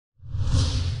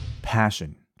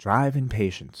passion, drive, and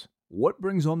patience. What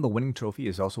brings home the winning trophy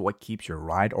is also what keeps your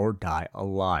ride or die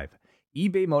alive.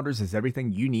 eBay Motors has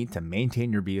everything you need to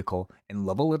maintain your vehicle and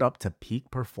level it up to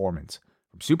peak performance.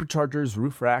 From superchargers,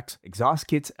 roof racks, exhaust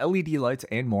kits, LED lights,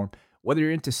 and more, whether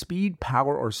you're into speed,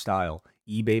 power, or style,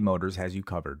 eBay Motors has you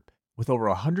covered. With over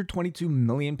 122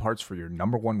 million parts for your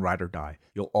number one ride or die,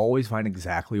 you'll always find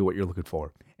exactly what you're looking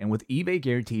for. And with eBay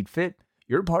Guaranteed Fit,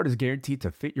 your part is guaranteed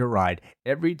to fit your ride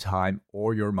every time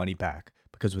or your money back.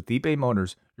 Because with eBay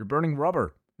Motors, you're burning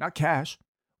rubber, not cash.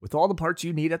 With all the parts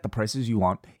you need at the prices you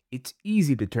want, it's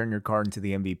easy to turn your car into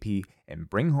the MVP and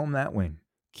bring home that win.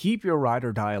 Keep your ride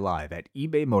or die alive at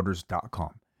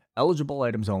ebaymotors.com. Eligible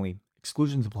items only.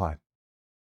 Exclusions apply.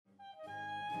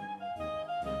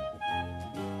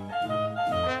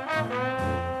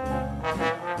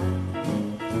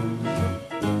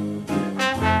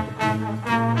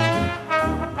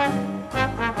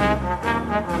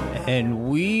 And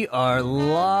we are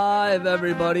live,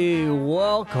 everybody.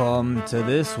 Welcome to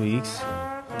this week's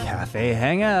Cafe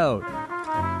Hangout.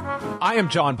 I am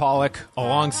John Pollock,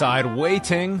 alongside Wei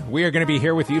Ting. We are going to be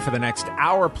here with you for the next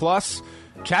hour plus,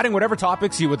 chatting whatever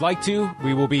topics you would like to.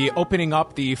 We will be opening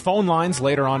up the phone lines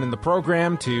later on in the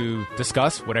program to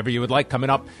discuss whatever you would like coming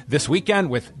up this weekend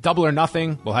with Double or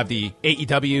Nothing. We'll have the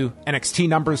AEW NXT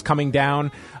numbers coming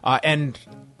down, and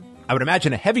I would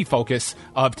imagine a heavy focus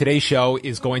of today's show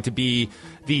is going to be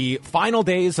the final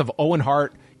days of Owen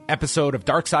Hart episode of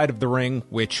Dark Side of the Ring,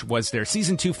 which was their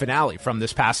season 2 finale from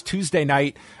this past Tuesday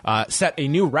night, set a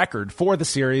new record for the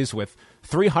series with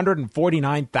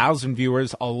 349,000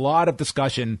 viewers. A lot of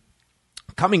discussion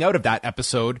coming out of that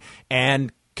episode,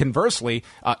 and conversely,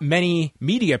 many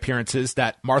media appearances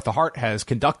that Martha Hart has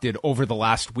conducted over the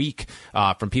last week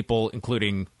from people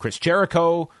including Chris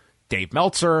Jericho, Dave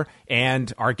Meltzer,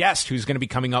 and our guest, who's going to be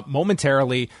coming up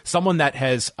momentarily, someone that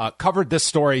has covered this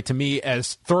story to me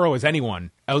as thorough as anyone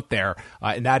out there,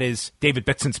 and that is David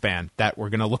Bixenspan, that we're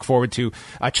going to look forward to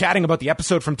chatting about the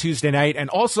episode from Tuesday night, and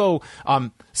also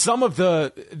some of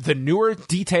the newer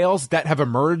details that have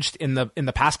emerged in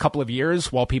the past couple of years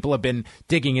while people have been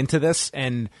digging into this.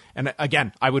 And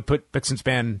again, I would put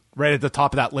Bixenspan right at the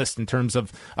top of that list in terms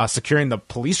of securing the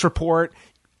police report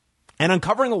and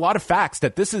uncovering a lot of facts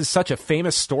that this is such a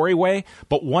famous story way,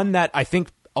 but one that I think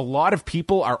a lot of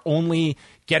people are only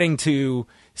getting to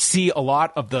see a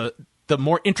lot of the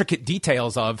more intricate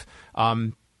details of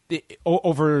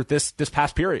over this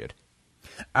past period.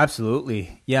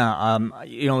 Absolutely. Yeah.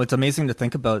 It's amazing to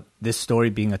think about this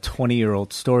story being a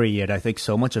 20-year-old story, yet I think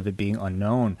so much of it being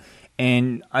unknown.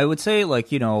 And I would say,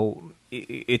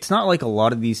 it's not like a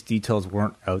lot of these details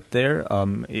weren't out there.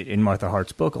 In Martha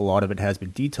Hart's book, a lot of it has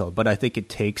been detailed, but I think it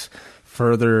takes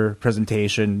further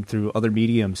presentation through other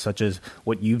mediums, such as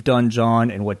what you've done,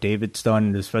 John, and what David's done,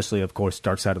 and especially, of course,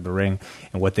 Dark Side of the Ring,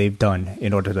 and what they've done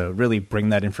in order to really bring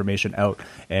that information out,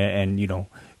 and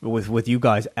with you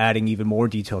guys adding even more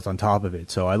details on top of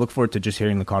it. So I look forward to just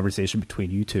hearing the conversation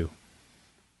between you two.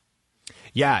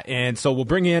 Yeah, and so we'll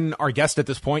bring in our guest at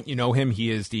this point. You know him. He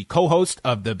is the co-host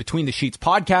of the Between the Sheets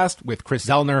podcast with Chris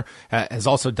Zellner, has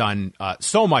also done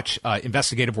so much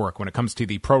investigative work when it comes to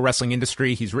the pro wrestling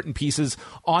industry. He's written pieces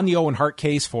on the Owen Hart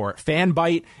case for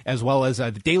Fanbyte, as well as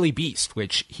the Daily Beast,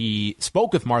 which he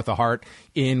spoke with Martha Hart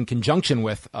in conjunction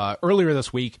with earlier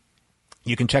this week.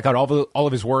 You can check out all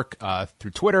of his work through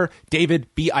Twitter,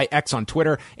 David BIX on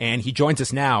Twitter, and he joins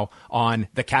us now on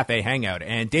the Cafe Hangout.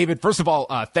 And David, first of all,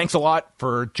 thanks a lot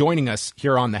for joining us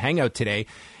here on the Hangout today.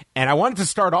 And I wanted to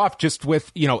start off just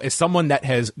with, as someone that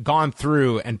has gone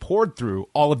through and poured through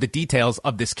all of the details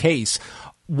of this case,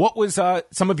 what was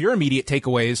some of your immediate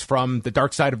takeaways from the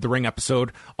Dark Side of the Ring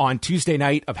episode on Tuesday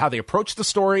night of how they approached the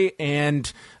story,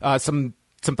 and some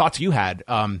thoughts you had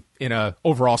in a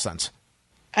overall sense?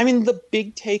 I mean, the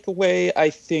big takeaway, I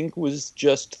think, was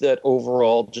just that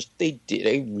overall, they did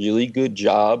a really good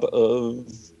job of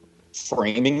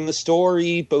framing the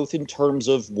story, both in terms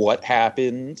of what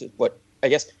happened,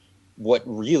 what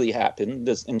really happened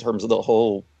in terms of the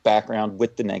whole background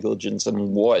with the negligence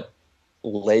and what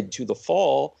led to the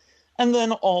fall. And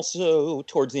then also,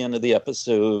 towards the end of the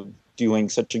episode, doing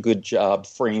such a good job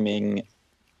framing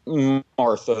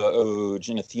Martha, Oj,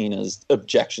 and Athena's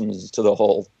objections to the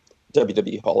whole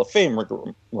WWE Hall of Fame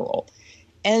rigmarole.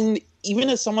 And even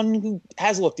as someone who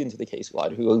has looked into the case a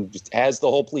lot, who has the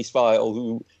whole police file,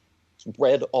 who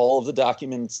read all of the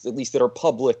documents, at least that are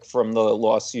public, from the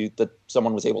lawsuit that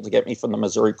someone was able to get me from the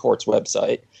Missouri court's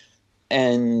website,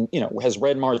 and, has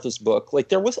read Martha's book,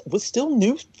 there was still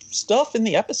new stuff in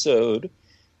the episode.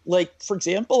 For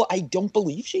example, I don't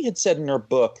believe she had said in her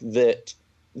book that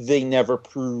they never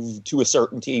proved to a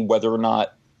certainty whether or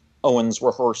not Owen's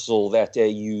rehearsal that day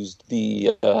used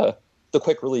the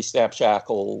quick release snap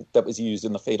shackle that was used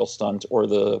in the fatal stunt, or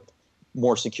the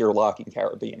more secure locking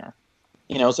carabiner.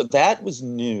 So that was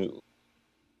new.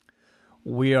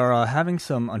 We are having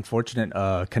some unfortunate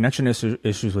connection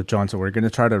issues with John, so we're going to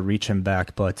try to reach him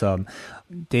back. But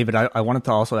David, I wanted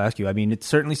to also ask you, I mean, it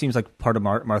certainly seems like part of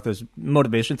Martha's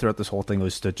motivation throughout this whole thing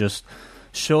was to just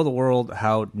show the world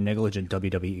how negligent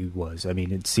WWE was. I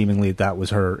mean, seemingly that was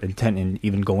her intent in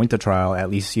even going to trial, at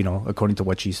least, according to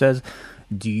what she says.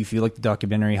 Do you feel like the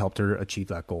documentary helped her achieve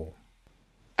that goal?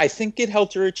 I think it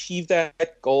helped her achieve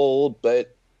that goal,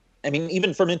 but I mean,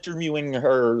 even from interviewing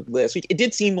her last week, it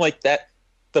did seem like that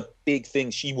the big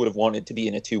thing she would have wanted to be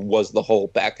in it too was the whole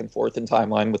back and forth in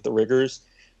timeline with the riggers,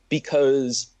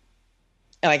 because,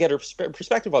 and I get her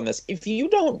perspective on this, if you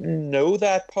don't know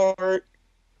that part,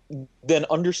 then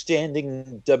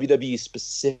understanding WWE's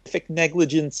specific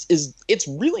negligence it's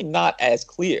really not as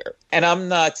clear. And I'm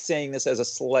not saying this as a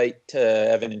slight to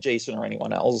Evan and Jason or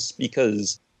anyone else,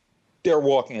 because they're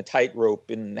walking a tightrope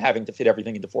and having to fit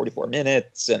everything into 44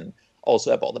 minutes and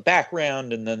also have all the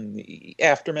background and then the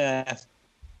aftermath.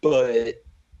 But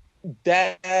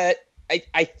that,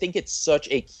 I think it's such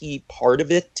a key part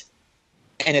of it.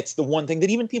 And it's the one thing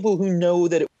that even people who know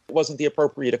that it wasn't the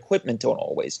appropriate equipment don't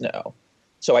always know.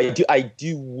 So I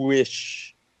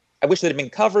wish that it had been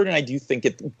covered, and I do think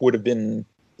it would have been,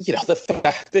 the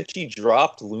fact that she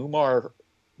dropped Lumar,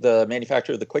 the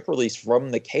manufacturer of the quick release,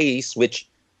 from the case, which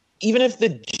even if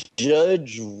the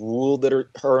judge ruled that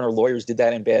her and her lawyers did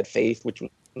that in bad faith, which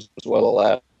was well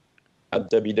allowed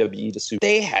WWE to sue,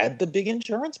 they had the big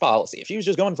insurance policy. If she was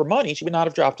just going for money, she would not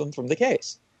have dropped them from the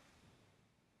case.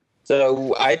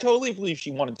 So I totally believe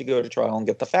she wanted to go to trial and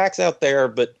get the facts out there,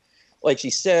 but like she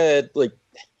said, the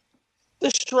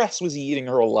stress was eating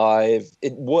her alive.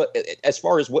 As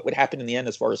far as what would happen in the end,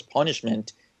 as far as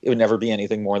punishment, it would never be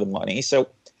anything more than money. So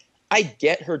I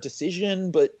get her decision,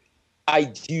 but I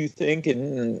do think,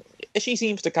 and she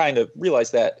seems to kind of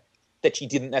realize that she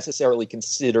didn't necessarily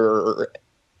consider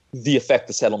the effect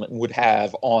the settlement would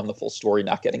have on the full story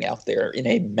not getting out there in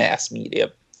a mass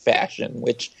media fashion,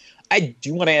 which I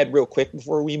do want to add real quick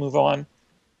before we move on.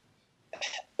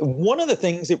 One of the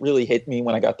things that really hit me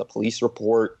when I got the police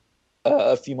report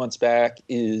a few months back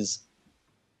is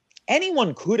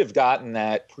anyone could have gotten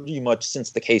that pretty much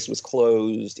since the case was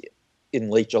closed in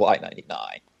late July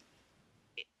 99.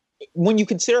 When you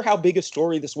consider how big a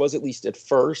story this was, at least at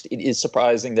first, it is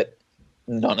surprising that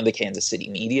none of the Kansas City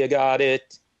media got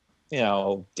it.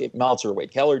 Dave Meltzer or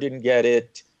Wade Keller didn't get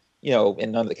it,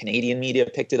 and none of the Canadian media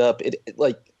picked it up.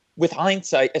 With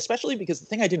hindsight, especially because the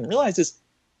thing I didn't realize is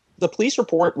the police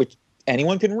report, which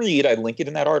anyone can read, I link it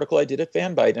in that article I did at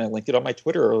Fanbyte, and I linked it on my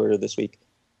Twitter earlier this week.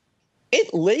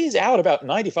 It lays out about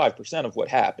 95% of what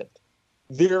happened.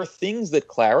 There are things that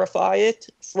clarify it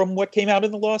from what came out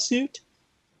in the lawsuit,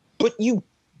 but you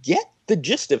get the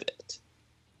gist of it.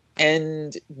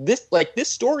 And this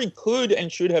story could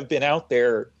and should have been out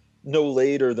there no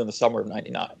later than the summer of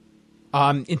 99.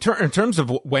 In terms of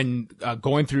when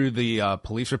going through the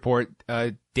police report,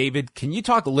 David, can you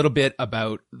talk a little bit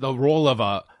about the role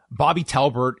of Bobby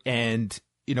Talbert and,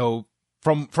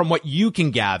 from what you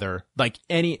can gather,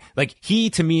 he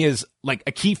to me is like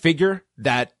a key figure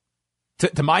that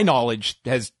to my knowledge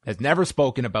has never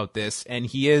spoken about this. And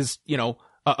he is,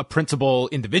 a principal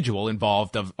individual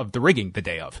involved of the rigging the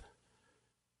day of.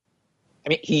 I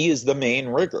mean, he is the main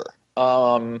rigger.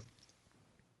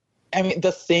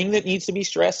 The thing that needs to be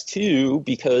stressed too,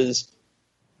 because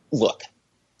look,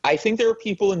 I think there are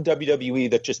people in WWE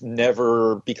that just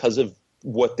never, because of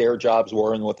what their jobs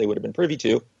were and what they would have been privy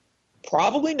to,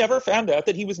 probably never found out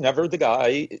that he was never the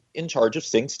guy in charge of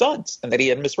Sting's stunts and that he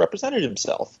had misrepresented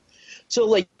himself.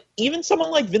 So even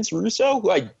someone like Vince Russo,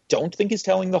 who I don't think is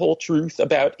telling the whole truth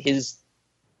about his,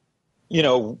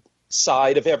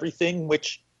 side of everything,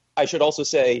 which I should also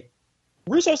say,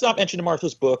 Russo's not mentioned in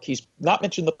Martha's book. He's not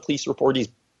mentioned in the police report. He's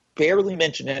barely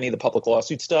mentioned any of the public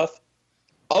lawsuit stuff.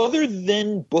 Other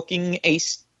than booking a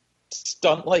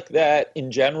stunt like that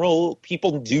in general,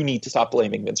 people do need to stop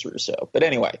blaming Vince Russo. But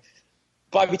anyway,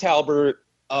 Bobby Talbert,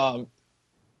 I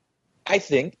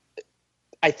think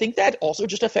that also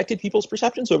just affected people's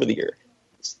perceptions over the years,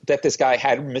 that this guy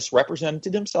had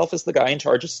misrepresented himself as the guy in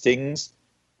charge of Sting's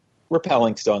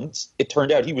repelling stunts. It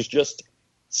turned out he was just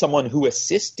someone who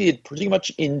assisted pretty much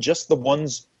in just the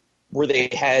ones where they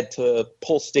had to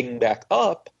pull Sting back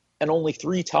up, and only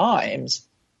 3 times.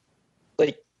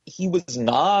 He was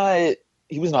not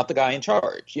the guy in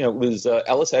charge. It was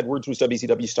Ellis Edwards was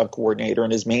WCW stunt coordinator,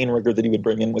 and his main rigger that he would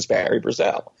bring in was Barry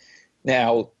Brazel.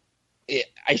 Now,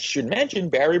 I should mention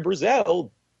Barry Brazel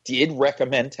did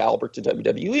recommend Talbot to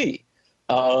WWE.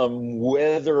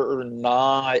 Whether or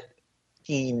not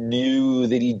he knew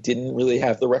that he didn't really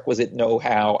have the requisite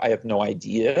know-how, I have no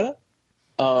idea.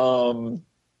 I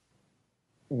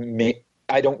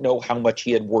don't know how much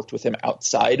he had worked with him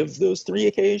outside of those 3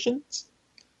 occasions,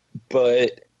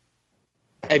 but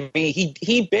I mean,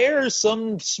 he bears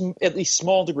some at least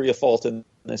small degree of fault in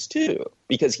this too,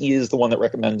 because he is the one that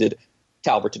recommended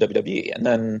Talbot to WWE, and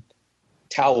then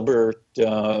Talbot,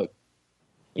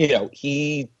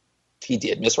 he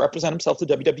did misrepresent himself to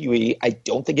WWE. I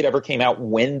don't think it ever came out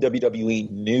when WWE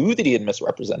knew that he had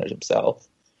misrepresented himself,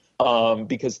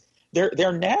 because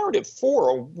their narrative for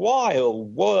a while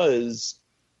was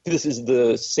this is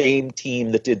the same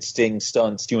team that did Sting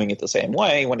stunts doing it the same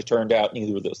way, when it turned out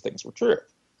neither of those things were true.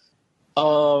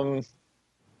 And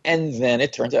then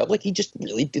it turns out like he just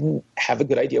really didn't have a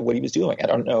good idea what he was doing. I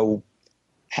don't know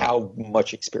how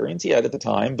much experience he had at the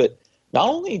time, but not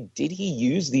only did he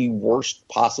use the worst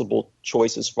possible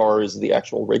choice as far as the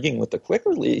actual rigging with the quick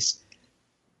release,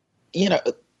 he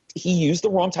used the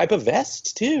wrong type of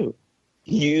vest too.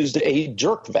 He used a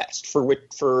jerk vest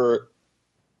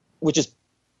which is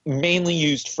mainly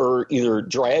used for either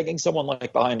dragging someone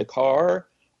like behind a car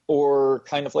or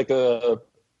kind of like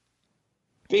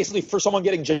basically for someone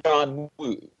getting John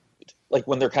Wooed, like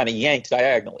when they're kind of yanked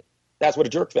diagonally. That's what a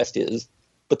jerk vest is.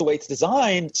 But the way it's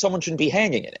designed, someone shouldn't be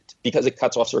hanging in it because it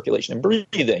cuts off circulation and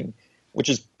breathing, which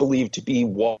is believed to be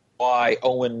why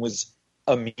Owen was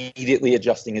immediately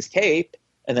adjusting his cape.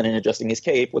 And then in adjusting his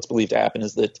cape, what's believed to happen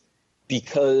is that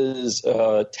because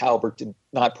Talbot did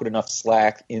not put enough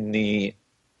slack in the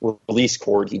release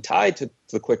cord he tied to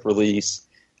the quick release,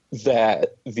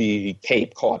 that the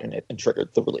cape caught in it and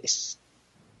triggered the release.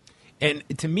 And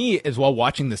to me as well,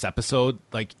 watching this episode,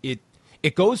 like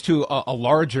it goes to a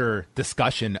larger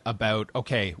discussion about,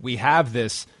 okay, we have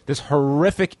this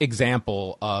horrific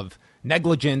example of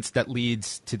negligence that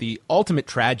leads to the ultimate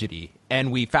tragedy,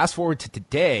 and we fast forward to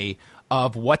today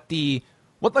of what the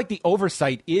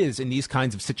oversight is in these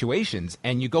kinds of situations.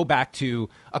 And you go back to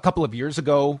a couple of years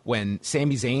ago when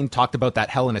Sami Zayn talked about that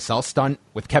Hell in a Cell stunt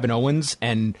with Kevin Owens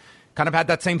and kind of had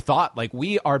that same thought, like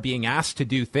we are being asked to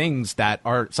do things that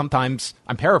are sometimes,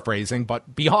 I'm paraphrasing,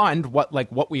 but beyond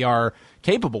what we are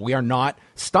capable. We are not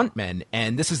stuntmen.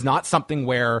 And this is something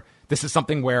where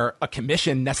a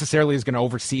commission necessarily is going to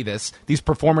oversee this. These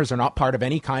performers are not part of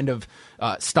any kind of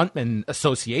stuntman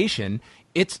association.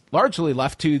 It's largely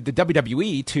left to the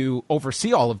WWE to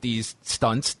oversee all of these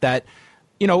stunts that,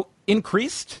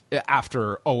 increased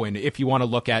after Owen. If you want to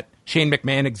look at Shane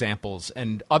McMahon examples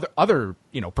and other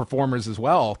performers as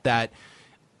well, that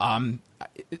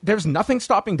there's nothing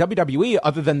stopping WWE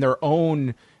other than their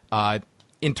own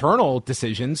internal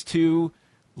decisions to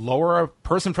lower a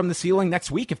person from the ceiling next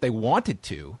week if they wanted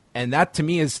to. And that to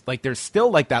me is like, there's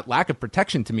still like that lack of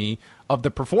protection to me of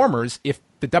the performers if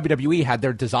the WWE had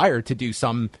their desire to do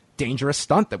some dangerous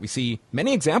stunt that we see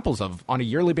many examples of on a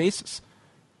yearly basis.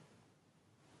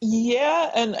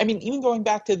 Yeah, and I mean, even going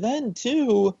back to then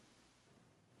too,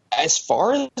 as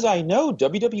far as I know,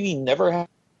 WWE never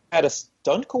had a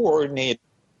stunt coordinator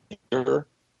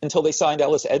until they signed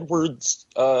Ellis Edwards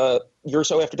a year or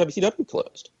so after WCW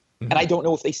closed. Mm-hmm. And I don't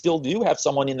know if they still do have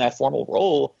someone in that formal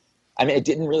role. I mean, it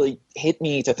didn't really hit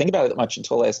me to think about it much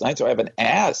until last night, so I haven't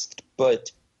asked.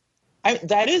 But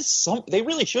that is they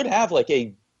really should have like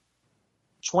a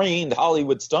trained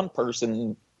Hollywood stunt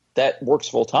person that works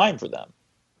full time for them.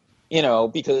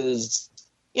 Because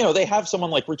they have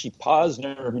someone like Richie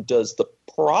Posner who does the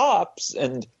props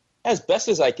and, as best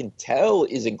as I can tell,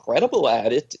 is incredible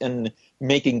at it and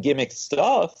making gimmick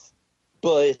stuff.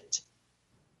 But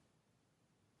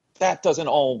that doesn't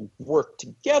all work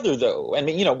together, though. I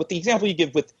mean, with the example you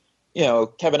give with,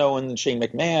 Kevin Owens, Shane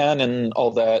McMahon, and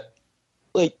all that,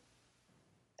 like,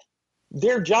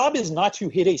 their job is not to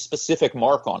hit a specific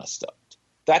mark on a stunt.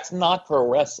 That's not pro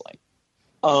wrestling.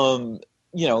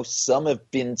 Some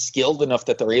have been skilled enough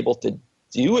that they're able to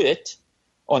do it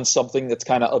on something that's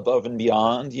kind of above and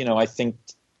beyond. I think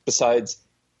besides,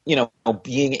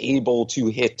 being able to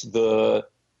hit the,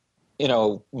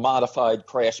 modified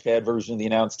crash pad version of the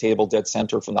announce table dead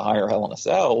center from the higher Hell in a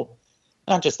Cell.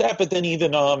 Not just that, but then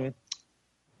even,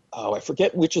 I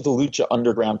forget which of the Lucha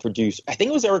Underground produced. I think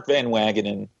it was Eric Van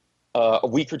Wagenen a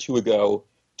week or two ago,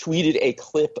 tweeted a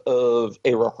clip of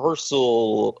a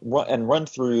rehearsal and run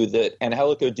through that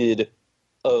Angelico did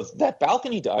of that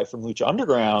balcony dive from Lucha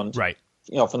Underground, right?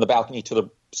 From the balcony to the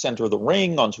center of the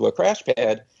ring onto a crash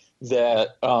pad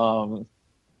that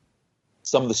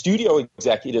some of the studio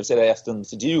executives had asked them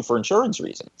to do for insurance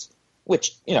reasons,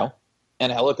 which,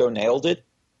 Angelico nailed it.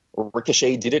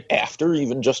 Ricochet did it after,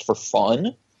 even just for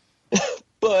fun.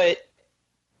 But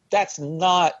that's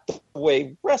not the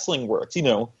way wrestling works.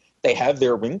 They have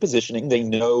their ring positioning. They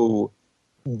know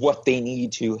what they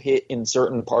need to hit in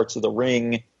certain parts of the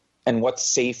ring and what's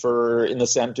safer in the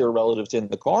center relative to in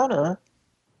the corner.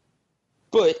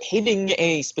 But hitting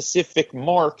a specific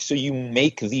mark so you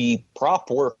make the prop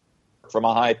work from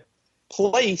a high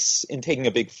place and taking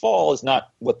a big fall is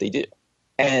not what they do.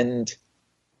 And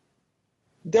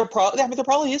there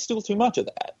probably is still too much of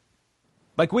that.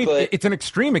 Like it's an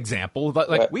extreme example, but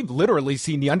like we've literally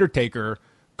seen The Undertaker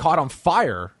caught on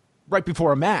fire right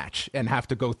before a match and have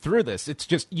to go through this. It's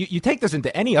just, you take this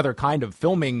into any other kind of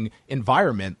filming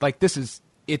environment. Like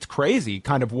it's crazy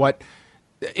kind of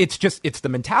it's the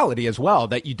mentality as well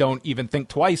that you don't even think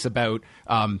twice about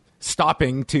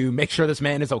stopping to make sure this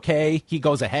man is okay. He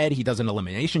goes ahead, he does an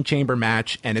elimination chamber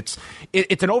match, and it's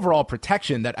an overall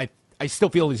protection that I still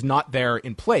feel is not there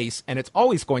in place, and it's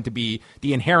always going to be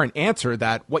the inherent answer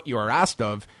that what you are asked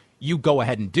of, you go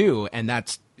ahead and do, and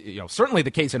that's certainly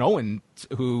the case in Owen,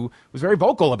 who was very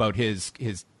vocal about his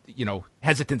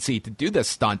hesitancy to do this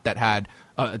stunt that had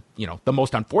the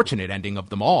most unfortunate ending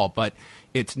of them all. But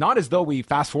it's not as though we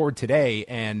fast forward today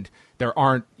and there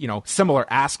aren't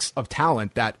similar asks of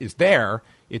talent that is there.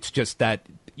 It's just that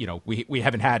we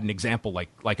haven't had an example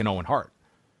like an Owen Hart.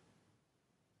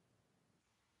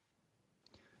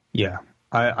 Yeah.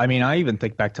 I mean, I even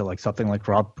think back to like something like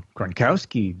Rob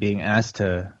Gronkowski being asked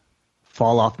to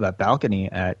fall off that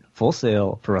balcony at Full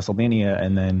Sail for WrestleMania,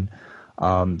 and then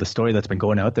the story that's been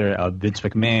going out there of Vince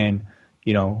McMahon,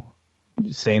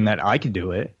 saying that I could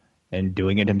do it and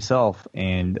doing it himself.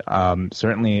 And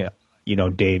certainly,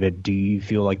 David, do you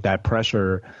feel like that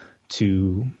pressure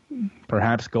to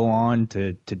perhaps go on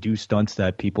to do stunts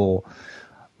that people,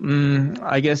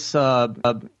 I guess,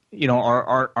 aren't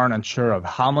unsure of,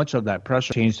 how much of that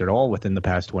pressure changed at all within the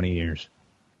past 20 years?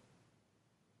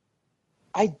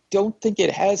 I don't think it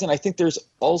has, and I think there's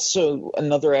also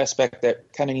another aspect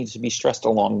that kind of needs to be stressed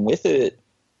along with it.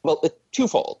 Well,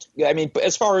 twofold. I mean,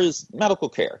 as far as medical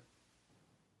care,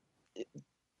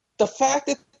 the fact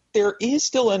that there is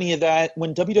still any of that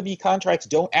when WWE contracts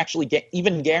don't actually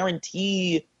even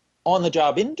guarantee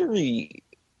on-the-job injury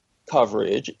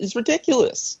coverage is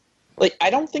ridiculous. Like, I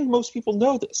don't think most people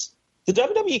know this. The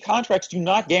WWE contracts do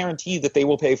not guarantee that they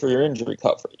will pay for your injury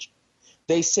coverage.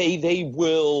 They say they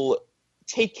will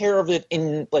take care of it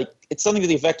it's something to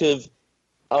the effect of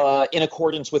in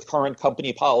accordance with current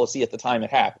company policy at the time it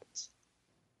happens.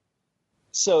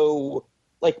 So,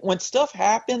 like, when stuff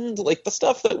happened, like the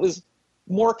stuff that was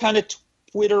more kind of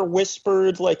Twitter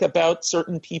whispered, like about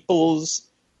certain people's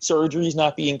surgeries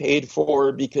not being paid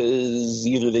for because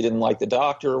either they didn't like the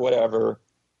doctor or whatever,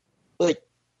 like,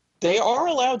 they are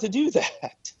allowed to do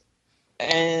that.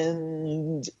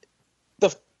 And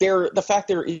the fact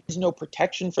there is no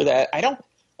protection for that, I don't,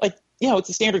 it's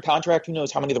a standard contract. Who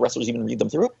knows how many of the wrestlers even read them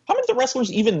through? How many of the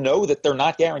wrestlers even know that they're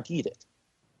not guaranteed it?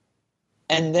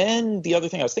 And then the other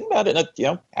thing I was thinking about, and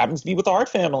it happens to be with the Hart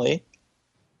family,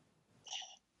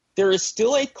 there is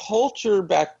still a culture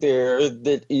back there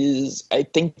that is, I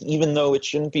think, even though it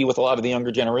shouldn't be with a lot of the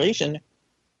younger generation,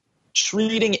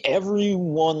 treating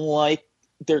everyone like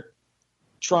they're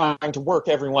trying to work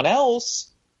everyone else.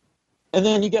 And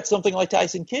then you get something like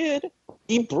Tyson Kidd.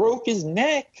 He broke his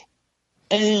neck,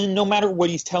 and no matter what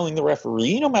he's telling the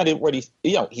referee, no matter what he's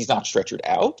not stretchered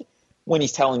out. When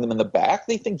he's telling them in the back,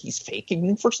 they think he's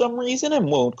faking for some reason and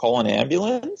won't call an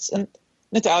ambulance. And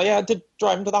Natalya had to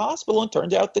drive him to the hospital, and it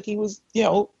turned out that he was,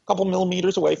 a couple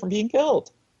millimeters away from being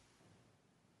killed.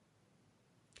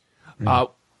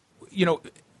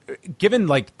 Given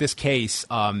like this case,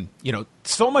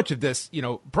 so much of this,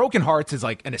 Broken Hearts is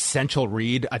like an essential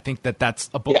read. I think that's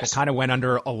a book that kind of went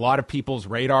under a lot of people's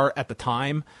radar at the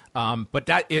time. But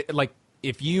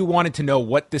if you wanted to know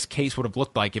what this case would have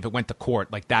looked like if it went to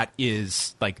court, like that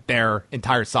is like their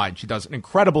entire side. She does an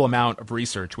incredible amount of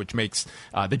research, which makes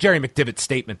the Jerry McDevitt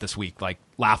statement this week like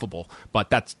laughable. But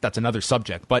that's another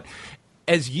subject. But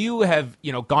as you have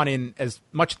gone in as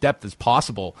much depth as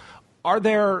possible, are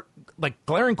there like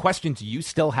glaring questions you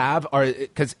still have?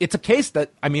 Because it's a case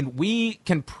that, I mean, we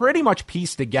can pretty much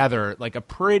piece together like a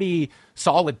pretty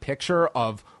solid picture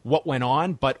of what went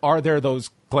on, but are there those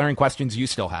glaring questions you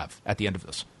still have at the end of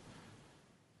this?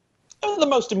 The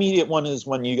most immediate one is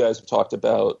one you guys have talked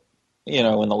about, in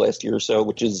the last year or so,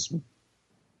 which is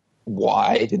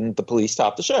why didn't the police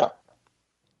stop the show?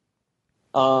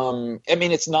 I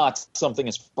mean, it's not something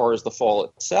as far as the fall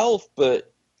itself,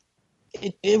 but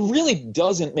it really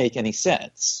doesn't make any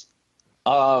sense.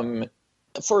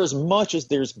 For as much as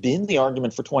there's been the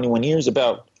argument for 21 years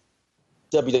about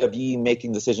WWE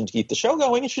making the decision to keep the show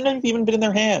going, it shouldn't have even been in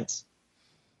their hands.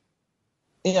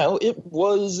 it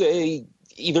was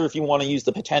either if you want to use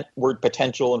the word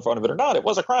potential in front of it or not, it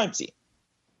was a crime scene.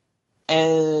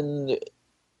 And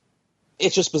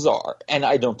it's just bizarre. And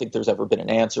I don't think there's ever been an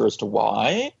answer as to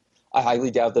why. I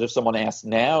highly doubt that if someone asked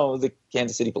now, the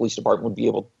Kansas City Police Department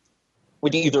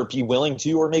would either be willing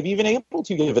to or maybe even able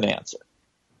to give an answer.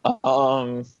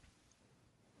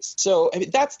 So I mean,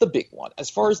 that's the big one. As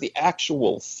far as the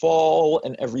actual fall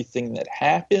and everything that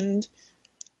happened,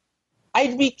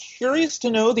 I'd be curious to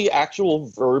know the actual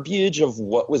verbiage of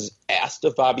what was asked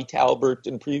of Bobby Talbert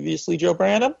and previously Joe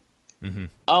Branham.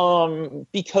 Mm-hmm.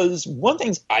 Because one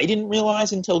thing I didn't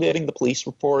realize until getting the police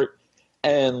report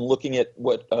and looking at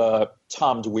what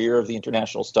Tom Dwyer of the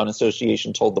International Stunt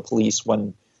Association told the police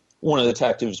when one of the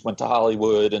detectives went to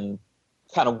Hollywood and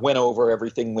kind of went over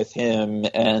everything with him,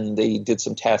 and they did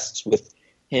some tests with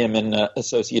him and an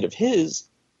associate of his.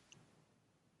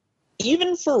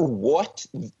 Even for what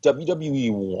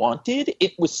WWE wanted,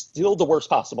 it was still the worst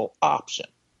possible option.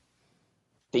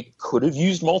 They could have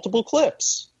used multiple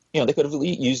clips. They could have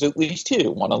used at least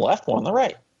two, one on the left, one on the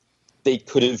right. They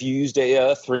could have used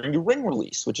a three-ring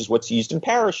release, which is what's used in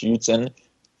parachutes and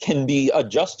can be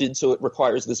adjusted so it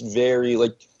requires this very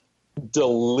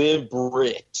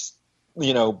deliberate,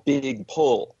 big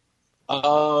pull.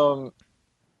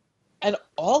 And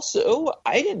also,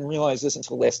 I didn't realize this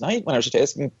until last night when I was just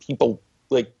asking people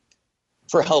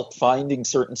for help finding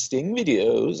certain Sting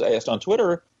videos. I asked on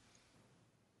Twitter,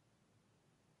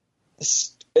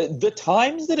 the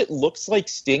times that it looks like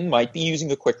Sting might be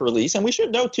using a quick release, and we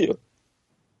should know too,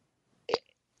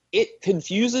 it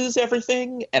confuses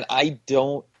everything, and I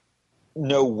don't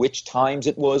know which times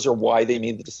it was or why they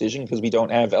made the decision because we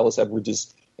don't have Ellis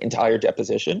Edwards' entire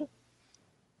deposition.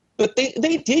 But they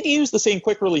did use the same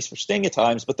quick release for Sting at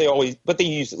times, but they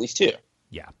used at least two.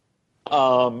 Yeah.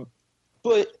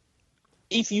 But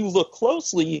if you look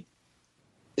closely,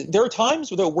 there are times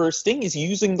though where Sting is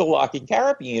using the locking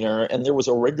carabiner, and there was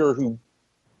a rigger who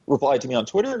replied to me on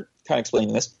Twitter kind of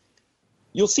explaining this.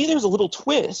 You'll see there's a little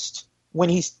twist when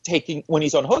he's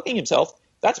unhooking himself.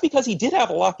 That's because he did have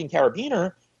a locking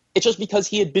carabiner. It's just because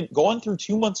he had gone through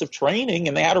 2 months of training,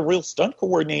 and they had a real stunt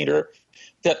coordinator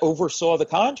that oversaw the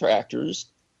contractors,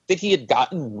 that he had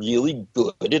gotten really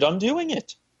good at undoing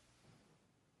it.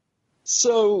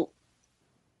 So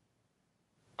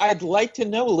I'd like to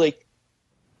know,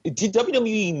 did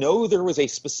WWE know there was a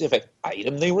specific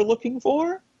item they were looking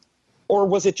for? Or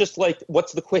was it just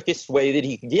what's the quickest way that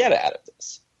he could get out of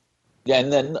this?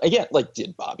 And then, again,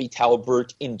 did Bobby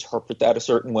Talbert interpret that a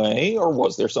certain way? Or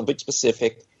was there something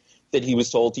specific that he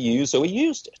was told to use, so he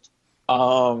used it?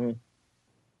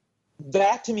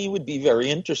 That, to me, would be very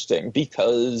interesting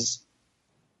because,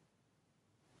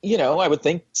 I would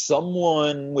think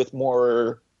someone with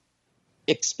more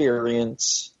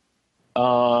experience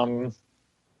would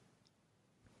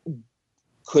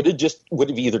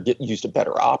have either used a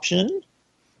better option,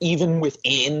 even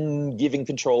within giving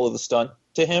control of the stunt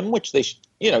to him, which they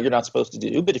you're not supposed to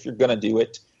do, but if you're going to do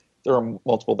it, there are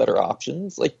multiple better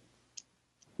options.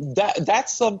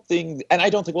 That's something, and I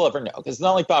don't think we'll ever know, because it's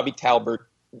not like Bobby Talbert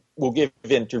will give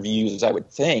interviews, I would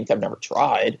think. I've never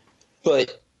tried,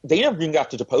 but they never even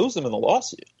got to depose him in the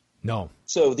lawsuit. No.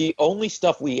 So the only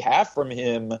stuff we have from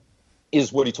him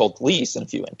is what he told police in a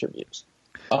few interviews.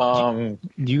 Do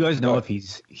you guys know if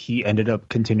he ended up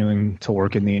continuing to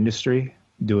work in the industry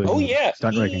doing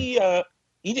stunt rigging?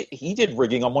 He did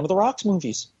rigging on one of the Rock's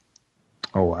movies.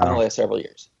 Oh wow! In the last several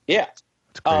years, yeah.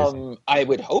 I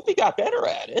would hope he got better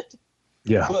at it.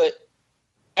 Yeah, but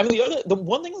I mean, the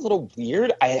one thing a little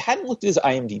weird. I hadn't looked at his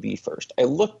IMDb first. I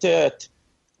looked at,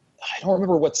 I don't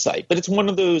remember what site, but it's one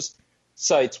of those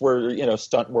sites where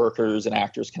stunt workers and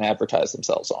actors can advertise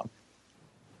themselves on.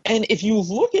 And if you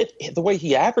look at the way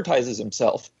he advertises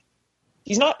himself,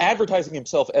 he's not advertising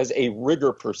himself as a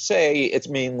rigger per se. It's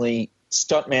mainly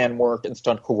stuntman work and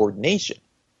stunt coordination.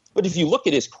 But if you look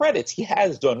at his credits, he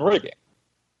has done rigging.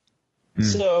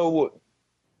 So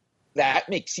that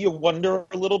makes you wonder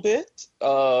a little bit.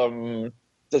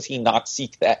 Does he not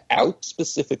seek that out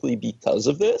specifically because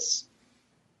of this?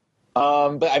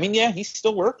 But I mean, yeah, he's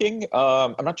still working.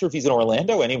 I'm not sure if he's in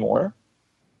Orlando anymore,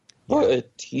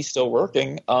 but he's still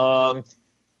working.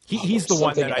 He's the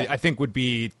one that I think would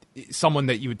be someone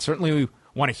that you would certainly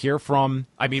want to hear from.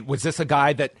 I mean, was this a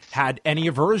guy that had any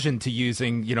aversion to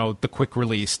using, the quick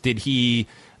release? Did he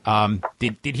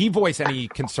did he voice any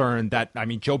concern that,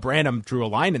 Joe Branham drew a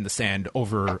line in the sand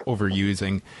over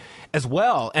using as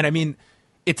well? And I mean,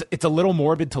 it's a little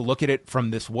morbid to look at it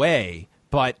from this way,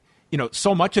 but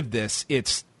so much of this,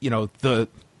 it's, the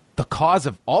cause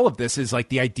of all of this is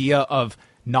the idea of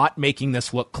not making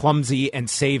this look clumsy and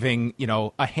saving,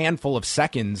 a handful of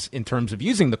seconds in terms of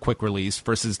using the quick release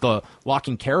versus the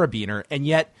locking carabiner. And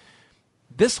yet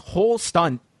this whole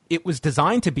stunt, it was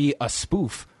designed to be a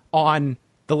spoof on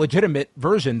the legitimate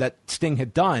version that Sting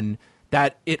had done,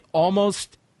 that it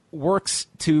almost works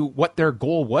to what their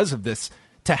goal was of this,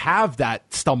 to have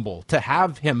that stumble, to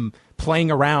have him playing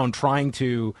around trying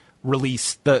to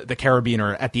release the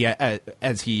carabiner at the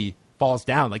as he falls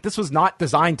down. Like, this was not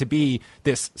designed to be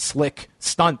this slick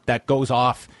stunt that goes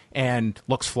off and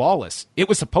looks flawless. It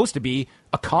was supposed to be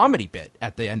a comedy bit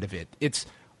at the end of it. It's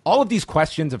all of these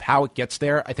questions of how it gets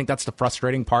there. I think that's the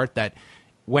frustrating part, that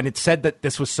when it said that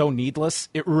this was so needless,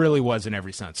 it really was in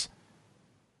every sense.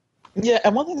 Yeah,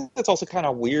 and one thing that's also kind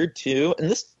of weird too,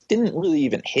 and this didn't really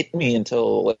even hit me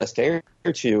until last day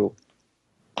or two,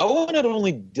 Owen had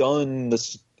only done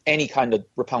this any kind of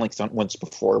repelling stunt once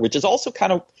before, which is also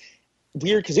kind of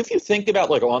weird, because if you think about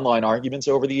like online arguments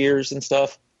over the years and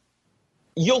stuff,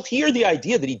 you'll hear the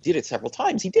idea that he did it several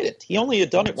times. He didn't. He only had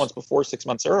done it once before 6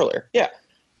 months earlier. Yeah.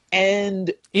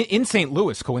 And in St.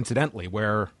 Louis, coincidentally,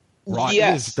 where Raw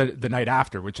is the night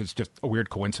after, which is just a weird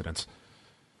coincidence.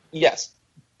 Yes.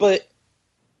 But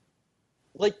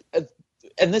like,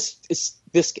 and this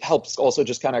helps also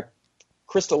just kind of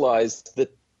crystallize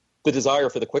that the desire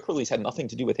for the quick release had nothing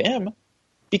to do with him,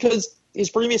 because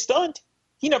his previous stunt,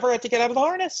 he never had to get out of the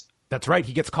harness. That's right.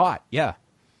 He gets caught. Yeah.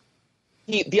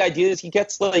 The idea is he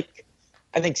gets, like,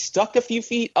 I think, stuck a few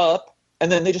feet up,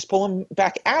 and then they just pull him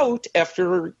back out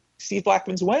after Steve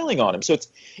Blackman's wailing on him. So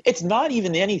it's not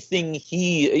even anything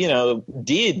he,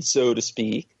 did, so to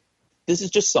speak. This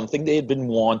is just something they had been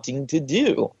wanting to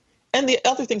do. And the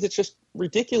other thing that's just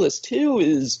ridiculous, too,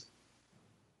 is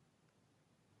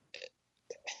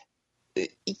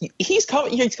he's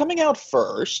coming out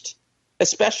first,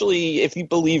 especially if you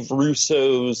believe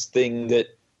Russo's thing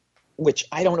which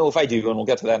I don't know if I do, and we'll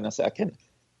get to that in a second,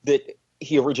 that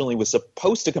he originally was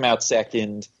supposed to come out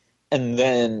second and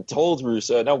then told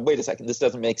Russo, no, wait a second, this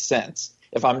doesn't make sense.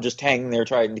 If I'm just hanging there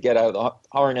trying to get out of the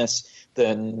harness,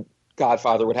 then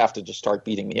Godfather would have to just start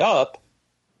beating me up.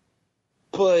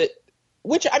 But,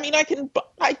 which, I mean,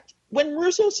 when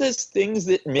Russo says things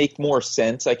that make more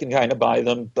sense, I can kind of buy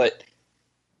them, but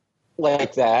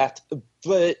like that.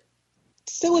 But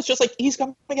still, it's just like, he's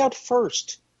coming out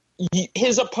first.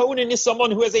 His opponent is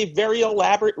someone who has a very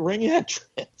elaborate ring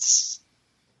entrance.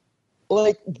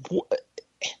 Like,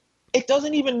 it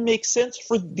doesn't even make sense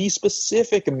for the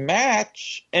specific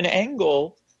match and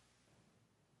angle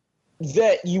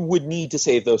that you would need to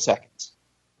save those seconds.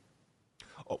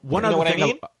 One other thing, I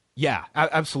mean? Yeah,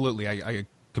 absolutely. I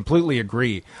completely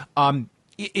agree.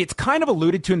 It's kind of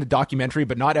alluded to in the documentary,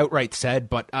 but not outright said,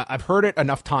 but I've heard it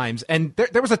enough times. And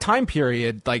there was a time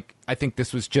period, like, I think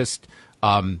this was just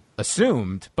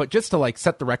assumed, but just to like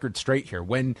set the record straight here,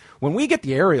 when we get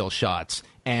the aerial shots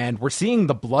and we're seeing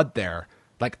the blood there,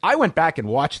 like, I went back and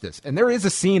watched this, and there is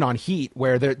a scene on Heat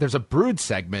where there's a Brood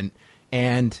segment,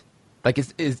 and like,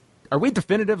 are we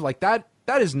definitive? Like, that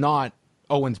is not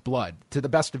Owen's blood, to the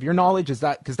best of your knowledge? Is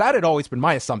that, because that had always been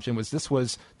my assumption, was this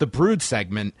was the Brood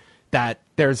segment, that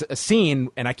there's a scene,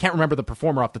 and I can't remember the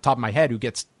performer off the top of my head, who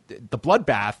gets the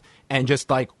bloodbath and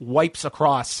just like wipes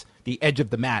across the edge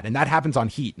of the mat, and that happens on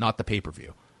Heat, not the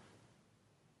pay-per-view.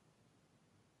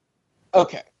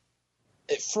 Okay.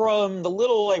 From the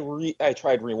little I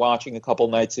tried rewatching a couple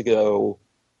nights ago,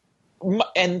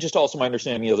 and just also my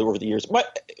understanding of it over the years,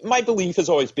 my belief has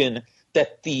always been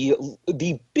that the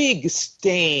big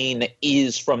stain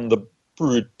is from the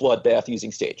Brood bloodbath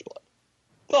using stage blood.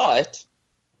 But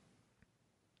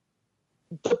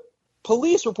the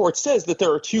police report says that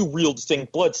there are two real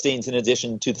distinct blood stains in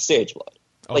addition to the stage blood.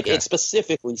 Okay. Like, it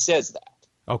specifically says that.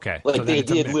 Okay. Like, so they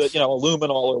did, a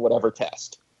luminol or whatever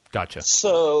test. Gotcha.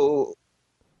 So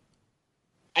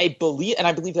I believe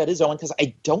that is Owen, because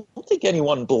I don't think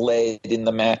anyone bled in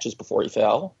the matches before he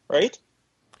fell, right?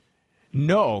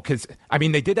 No, because, I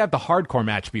mean, they did have the hardcore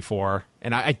match before,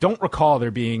 and I don't recall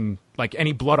there being, like,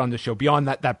 any blood on the show beyond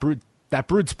that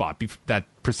brood spot that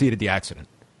preceded the accident.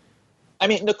 I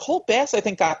mean, Nicole Bass, I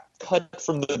think, got cut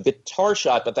from the guitar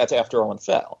shot, but that's after Owen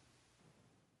fell.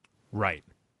 Right.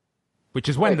 Which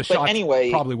is when the shot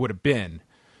probably would have been.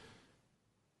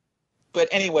 But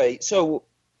anyway, so,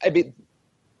 I mean,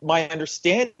 my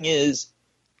understanding is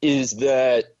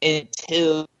that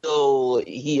until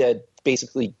he had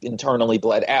basically internally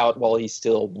bled out while he's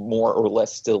still more or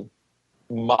less still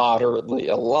moderately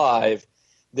alive,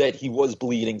 that he was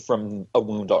bleeding from a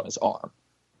wound on his arm.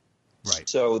 Right.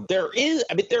 So there is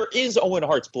Owen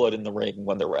Hart's blood in the ring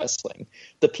when they're wrestling.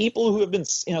 The people who have been,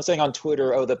 saying on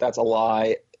Twitter, oh, that's a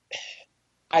lie.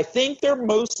 I think they're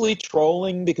mostly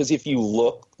trolling because if you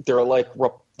look, there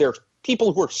are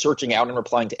people who are searching out and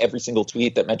replying to every single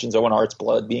tweet that mentions Owen Hart's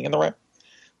blood being in the ring.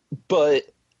 But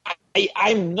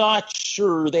I'm not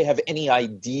sure they have any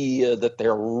idea that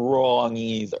they're wrong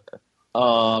either,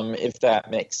 if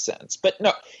that makes sense. But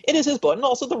no, it is his blood. And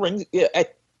also the ring,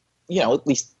 at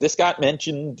least this got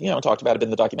mentioned, talked about it in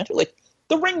the documentary. Like,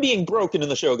 the ring being broken in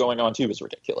the show going on, too, is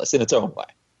ridiculous in its own way.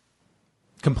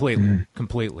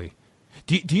 Completely.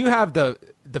 Do you have the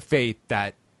faith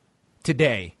that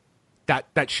today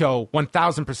that show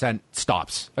 1,000%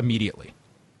 stops immediately?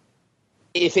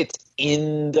 If it's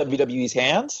in WWE's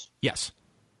hands? Yes.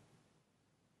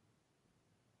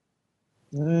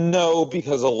 No,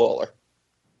 because of Lawler.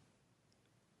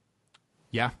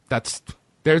 Yeah,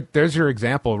 there's your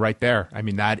example right there. I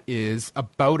mean, that is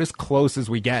about as close as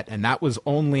we get, and that was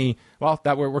only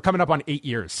we're coming up on 8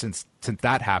 years since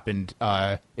that happened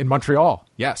in Montreal.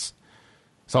 Yes.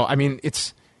 So I mean,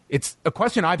 it's a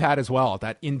question I've had as well,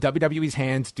 that in WWE's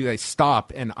hands, do they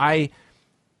stop? And I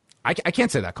can't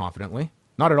say that confidently.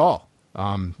 Not at all.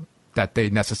 That they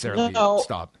necessarily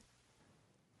stop.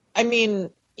 I mean,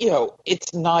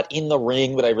 it's not in the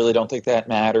ring, but I really don't think that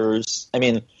matters. I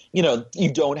mean,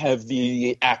 you don't have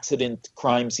the accident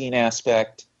crime scene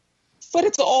aspect, but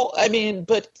it's all, I mean,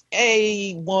 but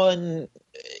I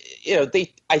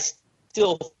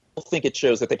still think it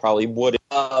shows that they probably would.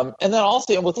 And then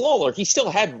also with Lawler, he still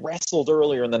had wrestled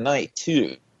earlier in the night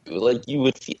too. Like, you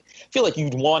would feel like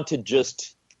you'd want to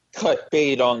just cut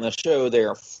bait on the show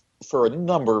there for a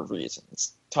number of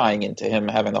reasons, tying into him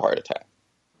having the heart attack.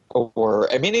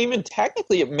 Or, I mean, even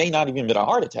technically, it may not even been a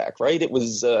heart attack, right? It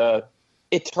was,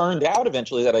 it turned out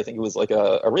eventually that I think it was like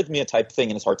a arrhythmia type thing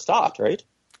and his heart stopped, right?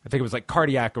 I think it was like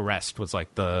cardiac arrest was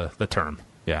like the term.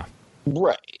 Yeah.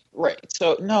 Right.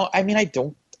 So, no, I mean, I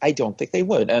don't think they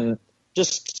would. And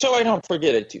just so I don't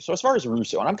forget it too. So as far as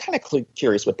Russo, and I'm kind of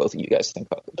curious what both of you guys think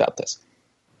about this.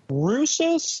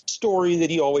 Russo's story that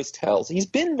he always tells, he's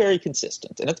been very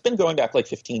consistent, and it's been going back like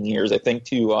 15 years, I think,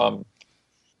 to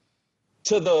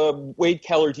the Wade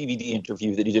Keller DVD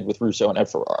interview that he did with Russo and Ed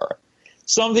Ferrara.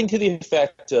 Something to the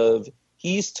effect of,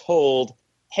 he's told,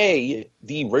 hey,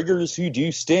 the riggers who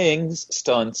do Sting's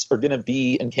stunts are going to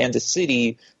be in Kansas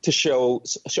City to show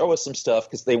us some stuff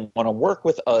because they want to work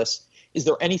with us. Is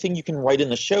there anything you can write in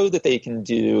the show that they can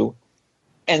do?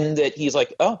 And that he's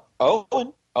like, oh,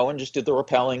 Owen just did the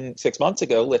rappelling 6 months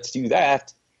ago. Let's do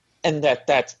that. And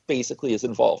that's basically his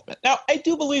involvement. Now, I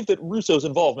do believe that Russo's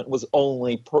involvement was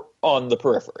only on the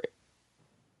periphery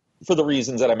for the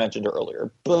reasons that I mentioned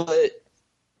earlier. But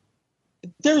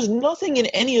there's nothing in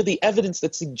any of the evidence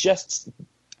that suggests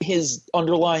his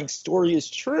underlying story is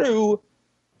true,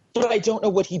 but I don't know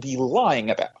what he'd be lying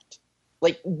about.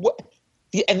 Like, what?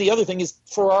 And the other thing is,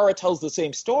 Ferrara tells the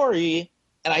same story,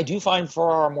 and I do find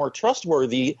Ferrara more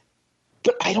trustworthy,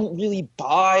 but I don't really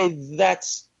buy that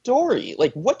story.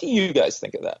 Like, what do you guys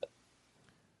think of that?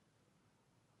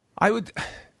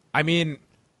 I mean,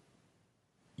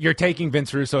 you're taking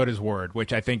Vince Russo at his word,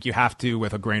 which I think you have to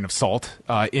with a grain of salt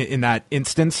in that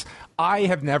instance. I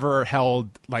have never held,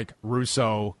 like,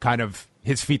 Russo kind of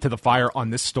his feet to the fire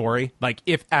on this story. Like,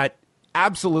 if at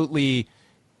absolutely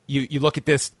you look at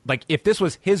this, like, if this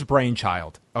was his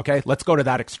brainchild, okay, let's go to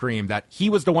that extreme, that he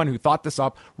was the one who thought this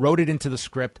up, wrote it into the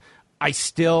script, I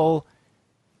still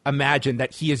imagine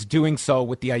that he is doing so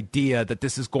with the idea that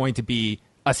this is going to be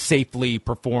a safely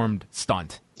performed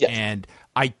stunt. Yes. And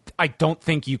I don't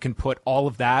think you can put all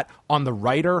of that on the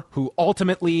writer who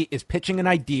ultimately is pitching an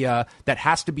idea that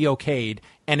has to be okayed,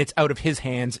 and it's out of his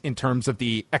hands in terms of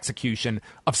the execution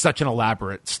of such an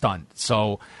elaborate stunt.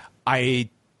 So I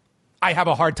have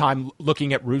a hard time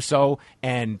looking at Russo,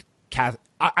 and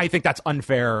I think that's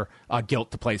unfair guilt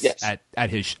to place on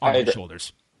his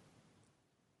shoulders.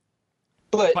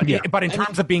 But in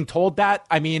terms of being told that,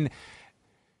 I mean,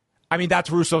 that's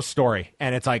Russo's story,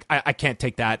 and it's like I can't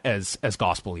take that as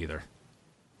gospel either.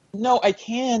 No, I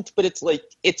can't. But it's like,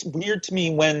 it's weird to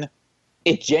me when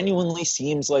it genuinely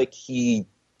seems like he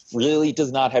really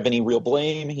does not have any real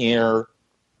blame here.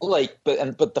 Like,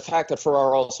 but the fact that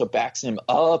Ferrara also backs him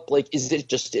up, like, is it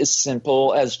just as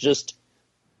simple as just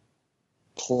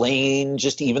plain,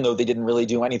 just even though they didn't really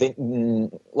do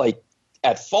anything like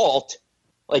at fault?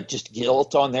 Like, just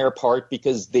guilt on their part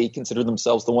because they consider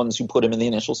themselves the ones who put him in the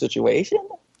initial situation?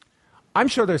 I'm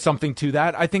sure there's something to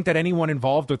that. I think that anyone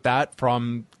involved with that,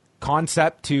 from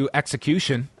concept to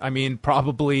execution, I mean,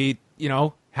 probably,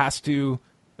 has to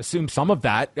assume some of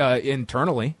that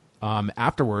internally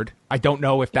afterward. I don't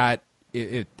know if that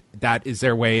is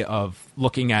their way of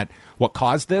looking at what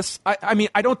caused this. I mean,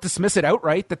 I don't dismiss it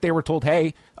outright that they were told,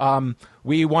 hey,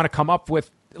 we want to come up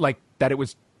with like that it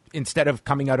was, instead of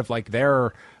coming out of like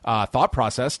their thought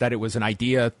process, that it was an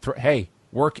idea, hey,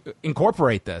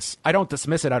 incorporate this. I don't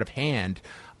dismiss it out of hand.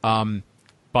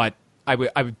 But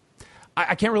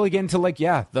I can't really get into like,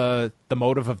 the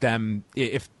motive of them,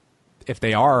 if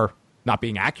they are not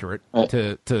being accurate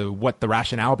to what the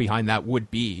rationale behind that would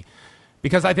be.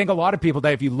 Because I think a lot of people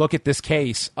that if you look at this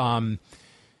case, I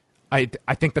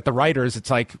think that the writers, it's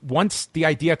like once the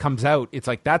idea comes out, it's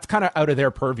like that's kind of out of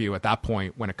their purview at that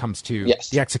point when it comes to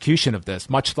the execution of this.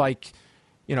 Much like,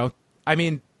 I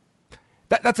mean,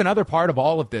 that's another part of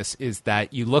all of this is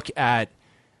that you look at,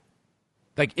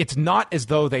 like, it's not as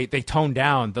though they tone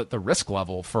down the risk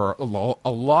level for a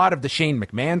lot of the Shane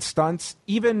McMahon stunts,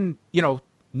 even,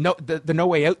 the No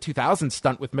Way Out 2000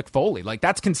 stunt with Mick Foley. Like,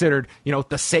 that's considered,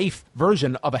 the safe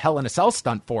version of a Hell in a Cell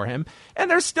stunt for him.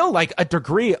 And there's still, like, a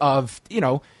degree of,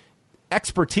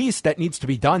 expertise that needs to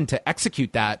be done to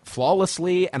execute that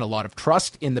flawlessly, and a lot of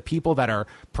trust in the people that are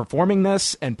performing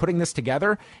this and putting this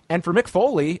together. And for Mick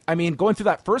Foley, I mean, going through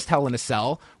that first Hell in a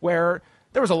Cell where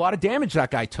there was a lot of damage that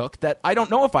guy took, that I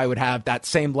don't know if I would have that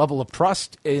same level of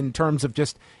trust in terms of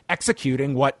just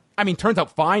executing what, I mean, turns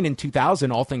out fine in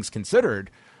 2000, all things considered.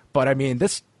 But I mean,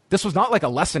 this was not like a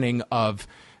lessening of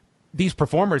these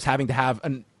performers having to have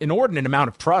an inordinate amount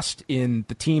of trust in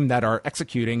the team that are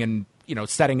executing and,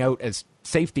 setting out as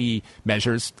safety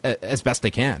measures as best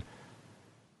they can.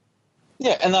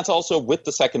 Yeah, and that's also with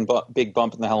the second big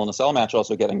bump in the Hell in a Cell match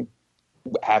also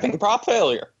having prop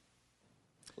failure.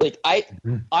 Like,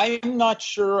 I'm not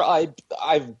sure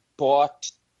I've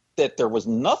bought that there was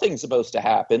nothing supposed to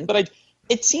happen, but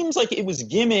it seems like it was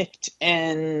gimmicked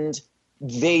and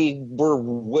they were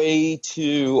way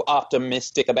too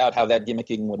optimistic about how that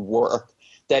gimmicking would work,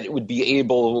 that it would be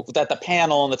that the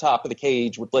panel on the top of the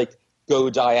cage would, like,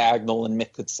 go diagonal and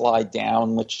Mick could slide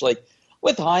down, which, like,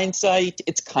 with hindsight,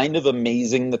 it's kind of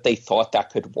amazing that they thought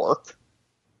that could work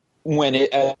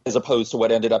as opposed to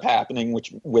what ended up happening,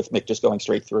 which with Mick just going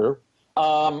straight through.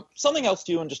 Something else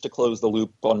too, and just to close the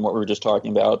loop on what we were just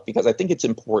talking about, because I think it's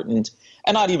important,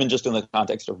 and not even just in the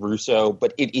context of Russo,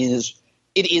 but it is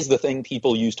the thing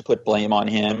people used to put blame on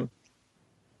him.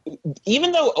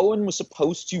 Even though Owen was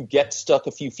supposed to get stuck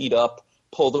a few feet up,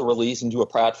 pull the release, and do a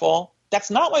pratfall, that's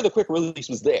not why the quick release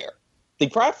was there. The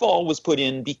pratfall was put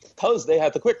in because they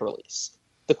had the quick release.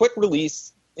 The quick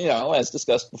release, as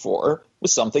discussed before,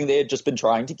 was something they had just been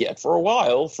trying to get for a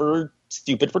while for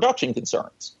stupid production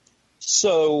concerns.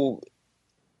 So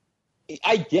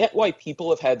I get why people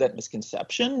have had that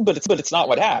misconception, but it's not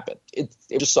what happened. It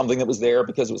was just something that was there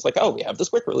because it was like, oh, we have this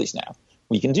quick release now.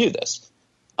 We can do this.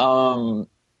 But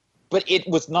it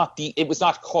was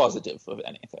not causative of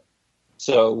anything.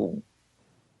 So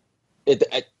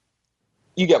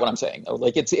you get what I'm saying, though.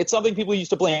 Like, it's something people used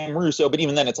to blame Russo, but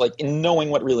even then, it's like, in knowing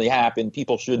what really happened,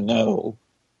 people should know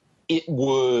it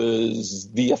was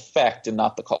the effect and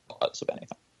not the cause of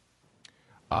anything.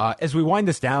 As we wind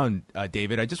this down,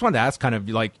 David, I just wanted to ask kind of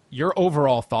like your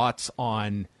overall thoughts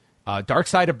on Dark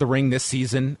Side of the Ring this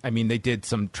season. I mean, they did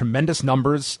some tremendous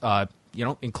numbers,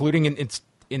 including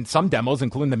in some demos,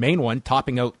 including the main one,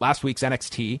 topping out last week's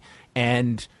NXT,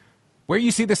 and where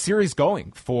you see the series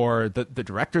going for the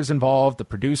directors involved, the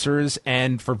producers,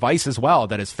 and for Vice as well,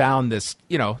 that has found this,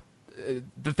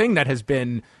 the thing that has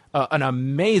been an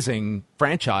amazing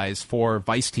franchise for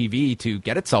Vice TV to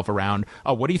get itself around.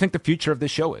 What do you think the future of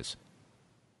this show is?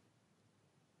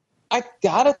 I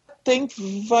gotta think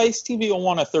Vice TV will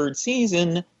want a third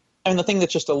season. I mean, the thing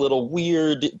that's just a little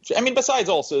weird, I mean, besides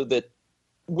also that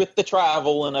with the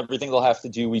travel and everything they'll have to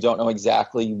do, we don't know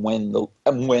exactly when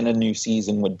a new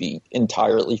season would be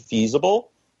entirely feasible.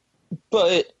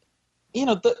 But,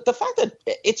 the fact that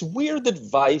it's weird that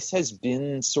Vice has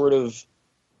been sort of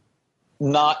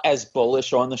not as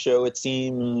bullish on the show, it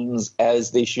seems,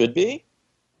 as they should be.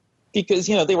 Because,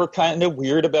 they were kind of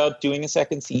weird about doing a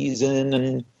second season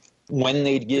and when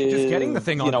they'd give, just getting the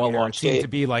thing on a the air launch seemed date. to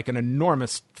be like an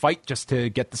enormous fight just to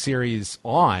get the series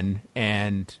on.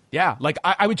 And yeah, like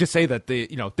I would just say that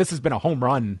this has been a home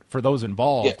run for those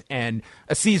involved. Yeah. And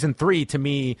a season 3, to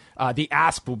me, the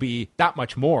ask will be that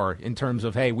much more in terms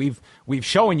of, hey, we've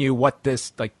shown you what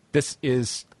this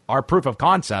is our proof of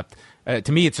concept.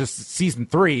 To me, it's just season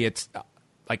 3. It's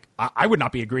like I would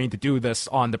not be agreeing to do this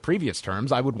on the previous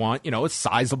terms. I would want, a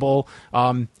sizable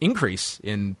increase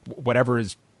in whatever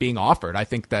is being offered. I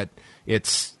think that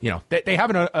it's, they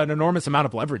have an enormous amount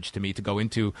of leverage to me to go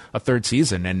into a third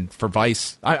season. And for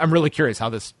Vice, I'm really curious how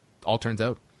this all turns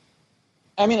out.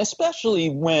 I mean,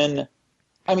 especially when,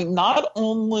 not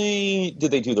only did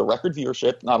they do the record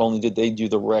viewership, not only did they do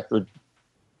the record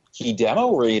key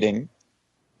demo rating,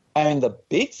 I mean, the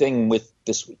big thing with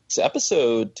this week's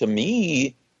episode to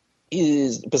me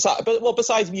is,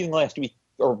 besides being last week,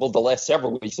 or the last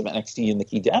several weeks of NXT and the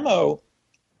key demo,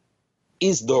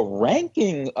 is the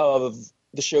ranking of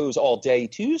the shows all day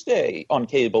Tuesday on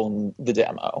cable and the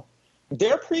demo.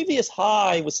 Their previous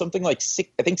high was something like,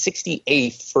 I think,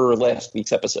 68th for last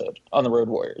week's episode on the Road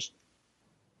Warriors.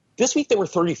 This week they were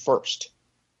 31st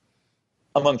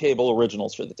among cable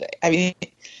originals for the day. I mean,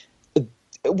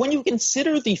 when you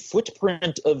consider the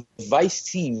footprint of Vice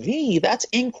TV, that's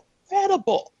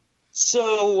incredible.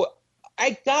 So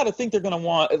I gotta think they're going to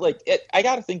want, I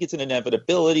gotta think it's an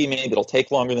inevitability. Maybe it'll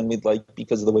take longer than we'd like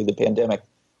because of the way the pandemic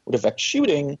would affect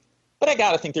shooting. But I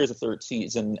gotta think there's a third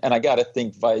season, and I gotta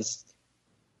think Vice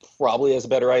probably has a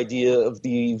better idea of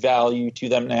the value to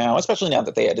them now, especially now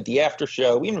that they added the after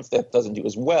show. Even if that doesn't do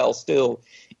as well, still,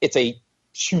 it's a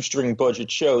shoestring budget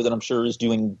show that I'm sure is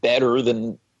doing better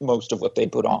than most of what they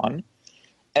put on.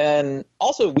 And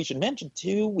also, we should mention,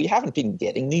 too, we haven't been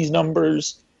getting these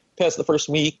numbers past the first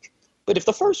week. But if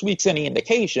the first week's any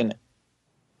indication,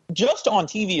 just on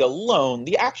TV alone,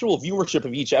 the actual viewership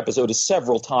of each episode is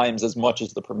several times as much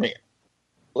as the premiere.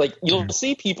 Like, you'll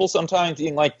see people sometimes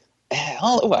being like,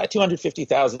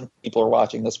 250,000 people are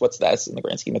watching this. What's that in the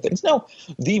grand scheme of things? No,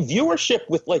 the viewership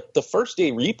with, like, the first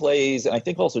day replays and I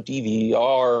think also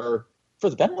DVR for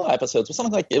the Benoit episodes was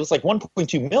something like, it was like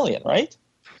 1.2 million, right?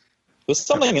 It was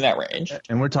something in that range.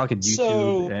 And we're talking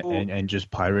YouTube and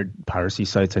just piracy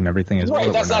sites and everything as well.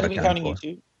 Right, that's not even counting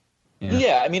YouTube.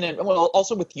 Yeah, I mean,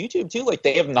 also with YouTube, too, like,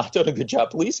 they have not done a good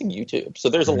job policing YouTube. So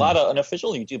there's a lot of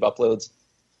unofficial YouTube uploads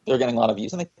that are getting a lot of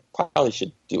views, and they probably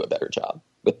should do a better job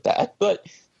with that. But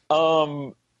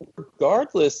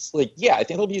regardless, I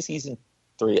think it'll be a season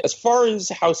 3. As far as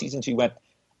how season 2 went,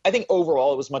 I think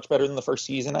overall it was much better than the first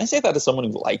season. I say that as someone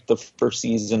who liked the first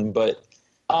season, but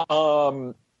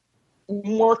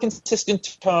more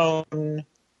consistent tone,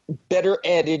 better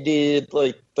edited.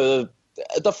 Like the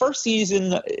first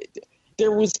season,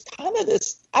 there was kind of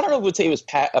this, I don't know if I would say it was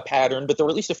a pattern, but there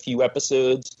were at least a few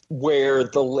episodes where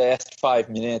the last 5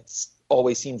 minutes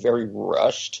always seemed very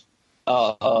rushed.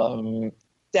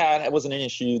 That wasn't an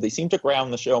issue. They seemed to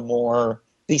ground the show more.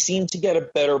 They seemed to get a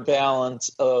better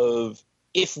balance of,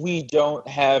 if we don't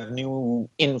have new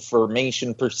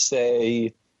information per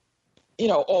se,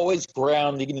 always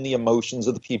grounding in the emotions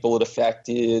of the people it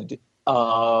affected.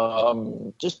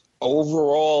 Just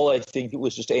overall, I think it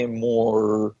was just a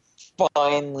more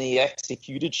finely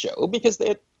executed show because they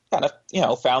had kind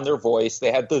of, found their voice.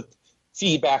 They had the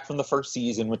feedback from the first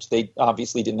season, which they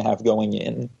obviously didn't have going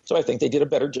in. So I think they did a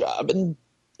better job. And,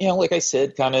 like I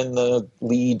said, kind of in the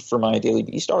lead for my Daily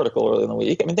Beast article earlier in the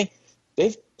week, I mean,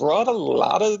 they've brought a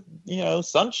lot of,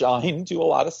 sunshine to a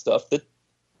lot of stuff that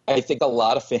I think a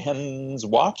lot of fans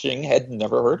watching had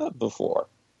never heard of before.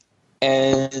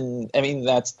 And, I mean,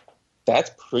 that's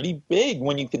pretty big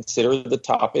when you consider the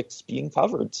topics being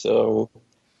covered. So,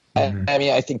 I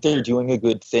mean, I think they're doing a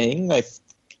good thing.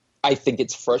 I think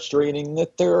it's frustrating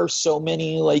that there are so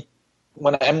many,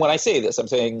 when I say this, I'm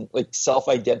saying,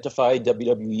 self-identified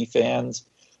WWE fans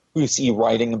who see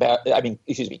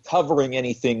covering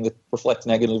anything that reflects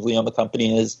negatively on the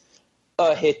company as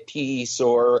a hit piece,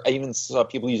 or I even saw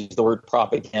people use the word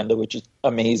propaganda, which is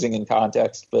amazing in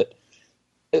context, but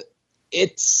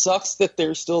it sucks that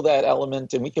there's still that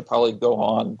element, and we could probably go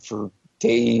on for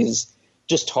days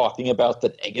just talking about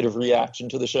the negative reaction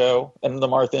to the show and the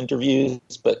Martha interviews,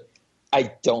 but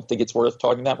I don't think it's worth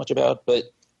talking that much about. But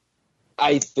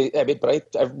I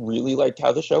really liked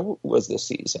how the show was this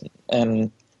season,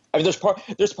 and I mean,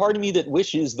 there's part of me that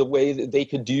wishes the way that they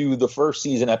could do the first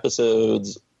season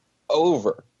episodes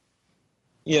over,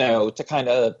 to kind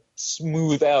of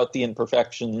smooth out the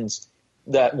imperfections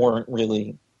that weren't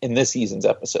really in this season's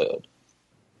episodes,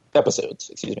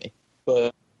 excuse me.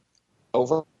 But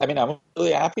I'm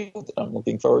really happy with it. I'm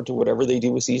looking forward to whatever they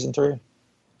do with season 3.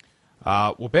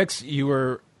 Well, Bix, you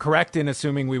were correct in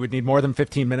assuming we would need more than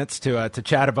 15 minutes to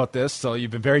chat about this, so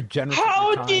you've been very generous.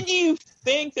 How did you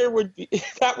think that would be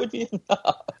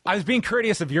enough? I was being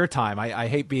courteous of your time. I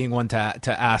hate being one to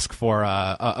ask for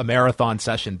a marathon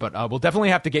session, but we'll definitely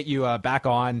have to get you back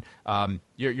on.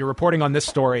 Your reporting on this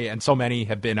story and so many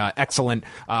have been excellent.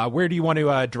 Where do you want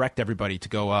to direct everybody to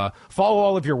go follow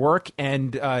all of your work?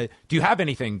 And do you have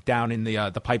anything down in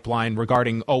the pipeline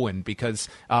regarding Owen? Because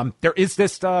there is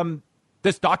this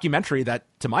documentary that,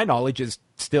 to my knowledge, is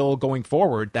still going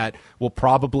forward that will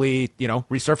probably,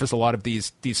 resurface a lot of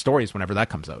these stories whenever that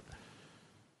comes out.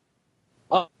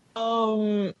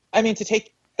 I mean, to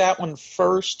take that one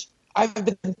first, I've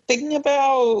been thinking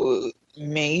about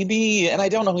maybe, and I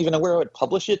don't even know where I would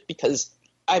publish it because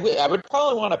I would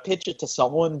probably want to pitch it to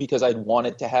someone because I'd want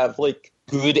it to have like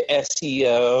good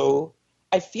SEO.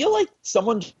 I feel like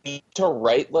someone needs to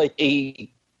write like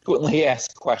a frequently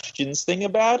asked questions thing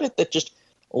about it that just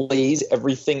lays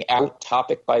everything out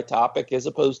topic by topic as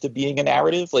opposed to being a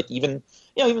narrative. Like even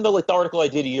though like the article I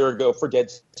did a year ago for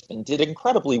Deadspin did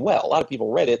incredibly well, a lot of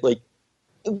people read it. Like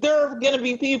there are going to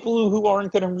be people who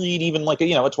aren't going to read even like a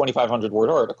 2,500 word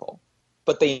article.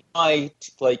 But they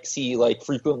might like see like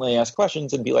frequently asked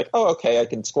questions and be like, oh, okay, I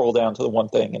can scroll down to the one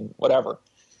thing and whatever.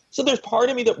 So there's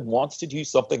part of me that wants to do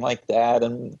something like that,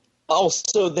 and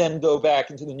also then go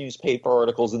back into the newspaper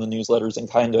articles and the newsletters and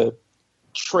kind of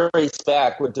trace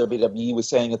back what WWE was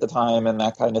saying at the time and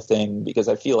that kind of thing, because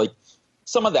I feel like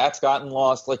some of that's gotten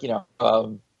lost. Like,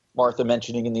 Martha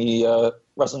mentioning in the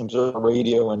Wrestling Observer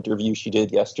Radio interview she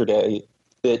did yesterday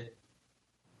that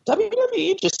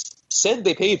WWE just said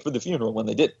they paid for the funeral when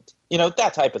they didn't,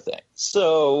 that type of thing.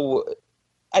 So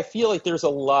I feel like there's a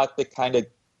lot that kind of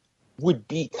would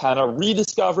be kind of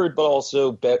rediscovered, but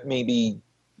also maybe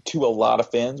to a lot of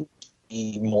fans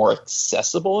be more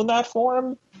accessible in that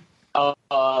form.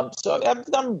 So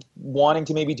I'm wanting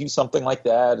to maybe do something like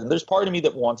that. And there's part of me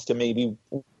that wants to maybe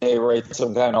write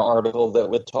some kind of article that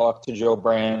would talk to Joe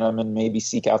Branham and maybe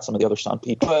seek out some of the other stunt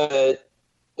people. But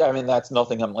I mean, that's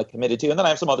nothing I'm like committed to. And then I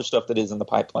have some other stuff that is in the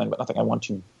pipeline, but nothing I want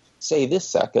to say this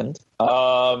second.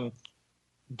 But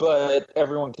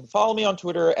everyone can follow me on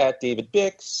Twitter at David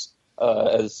Bix,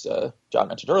 as John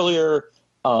mentioned earlier.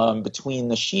 Between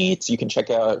the Sheets, you can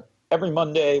check out every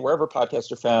Monday, wherever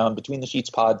podcasts are found,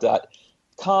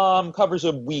 betweenthesheetspod.com covers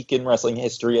a week in wrestling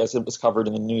history as it was covered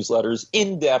in the newsletters.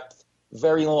 In-depth,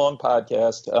 very long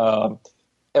podcast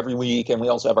every week. And we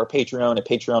also have our Patreon at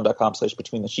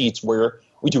patreon.com/betweenthesheets, where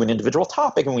we do an individual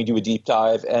topic and we do a deep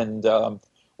dive. And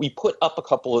we put up a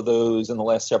couple of those in the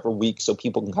last several weeks so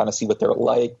people can kind of see what they're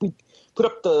like. We put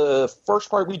up the first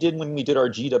part we did when we did our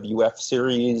GWF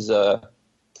series,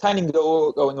 kind of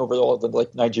going over all the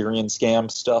like Nigerian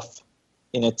scam stuff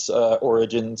in its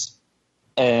origins.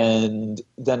 And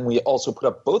then we also put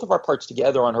up both of our parts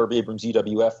together on Herb Abrams'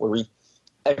 GWF, where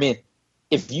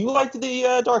if you liked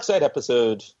the Dark Side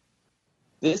episode,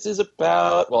 this is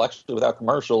about, well, actually without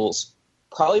commercials,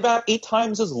 probably about 8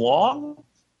 times as long.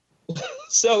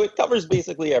 So it covers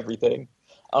basically everything.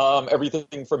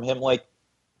 Everything from him like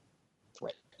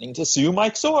threatening to sue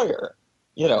Mike Sawyer,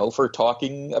 for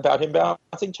talking about him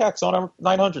bouncing checks on our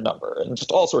 900 number and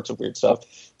just all sorts of weird stuff.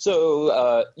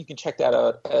 So you can check that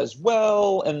out as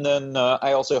well. And then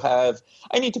I also I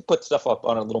need to put stuff up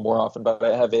on it a little more often, but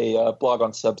I have a blog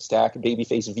on Substack,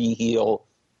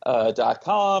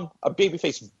 babyfacevheel.com.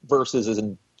 Babyface versus as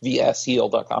in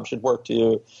vsheel.com should work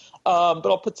too. But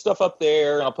I'll put stuff up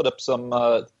there, and I'll put up some,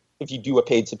 if you do a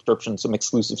paid subscription, some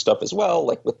exclusive stuff as well,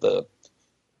 like with the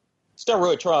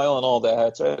steroid trial and all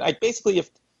that. So I basically,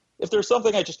 if there's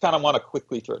something I just kind of want to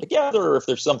quickly throw together, or if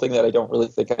there's something that I don't really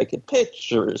think I could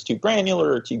pitch, or is too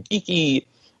granular or too geeky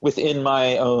within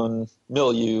my own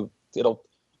milieu, it'll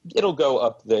go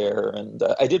up there. And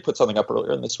I did put something up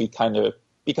earlier in this week, kind of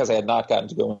because I had not gotten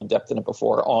to go in depth in it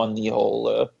before, on the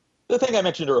whole the thing I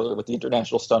mentioned earlier with the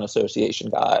International Stunt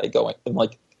Association guy going, and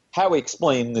like how he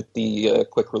explained that the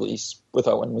quick release with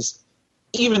Owen was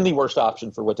even the worst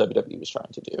option for what WWE was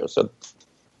trying to do. So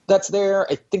that's there.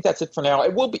 I think that's it for now.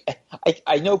 It will be.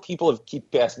 I know people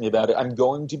keep asking me about it. I'm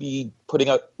going to be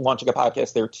launching a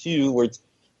podcast there too, where it's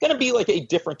going to be like a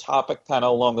different topic, kind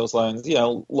of along those lines.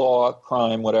 Law,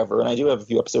 crime, whatever. And I do have a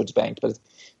few episodes banked, but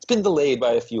it's been delayed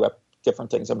by a few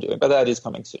different things I'm doing. But that is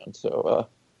coming soon. So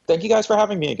thank you guys for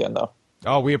having me again, though.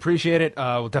 Oh, we appreciate it.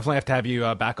 We'll definitely have to have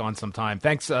you back on sometime.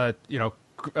 Thanks.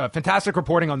 Fantastic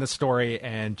reporting on this story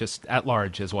and just at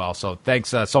large as well. So thanks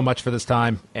so much for this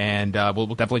time, and we'll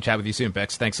definitely chat with you soon,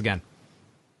 Bix. Thanks again.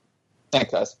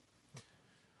 Thanks, guys.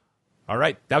 All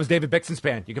right, that was David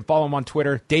Bixenspan. You can follow him on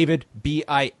Twitter, David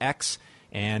Bix.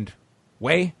 And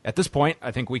Way, at this point,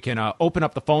 I think we can open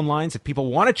up the phone lines if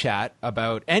people want to chat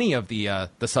about any of the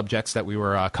subjects that we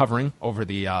were covering over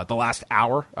the last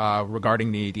hour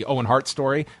regarding the Owen Hart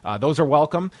story. Those are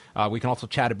welcome. We can also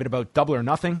chat a bit about Double or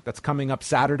Nothing that's coming up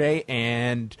Saturday,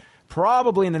 and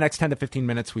probably in the next 10 to 15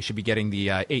 minutes, we should be getting the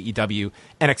AEW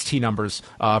NXT numbers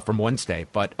from Wednesday.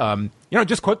 But,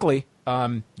 just quickly,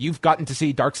 you've gotten to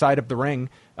see Dark Side of the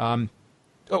Ring.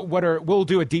 We'll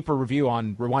do a deeper review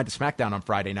on Rewind to SmackDown on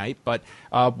Friday night, but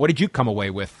what did you come away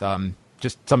with?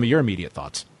 Just some of your immediate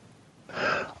thoughts.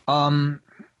 It's an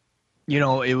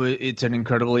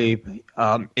incredibly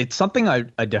it's something I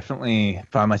definitely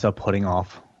found myself putting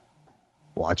off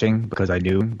watching because I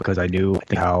knew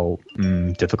how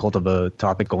difficult of a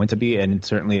topic going to be, and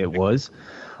certainly it was.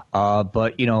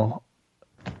 But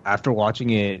after watching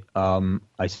it,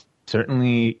 I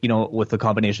certainly, with the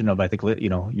combination of, I think,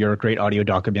 you're a great audio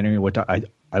documentary, which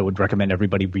I would recommend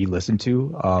everybody re-listen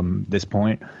to this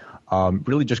point.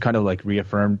 Really just kind of like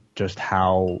reaffirmed just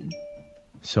how,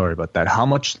 sorry about that, how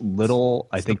much little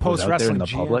I think was out there in the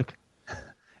public.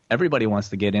 Everybody wants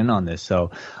to get in on this.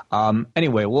 So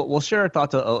anyway, we'll share our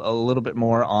thoughts a little bit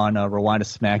more on Rewind to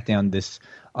SmackDown this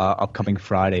upcoming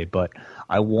Friday. But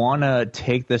I want to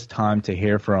take this time to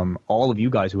hear from all of you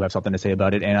guys who have something to say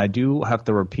about it. And I do have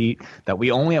to repeat that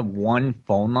we only have one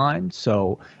phone line.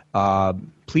 So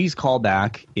please call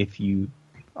back if you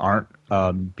aren't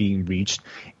being reached.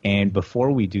 And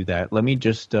before we do that, let me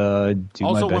just do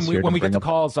also, my best here. When we get to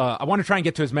calls, I want to try and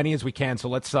get to as many as we can. So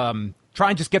let's try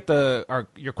and just get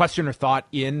your question or thought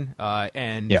in,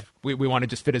 and we want to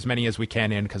just fit as many as we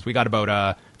can in because we got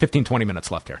about 15, 20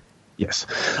 minutes left here. Yes.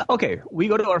 Okay, we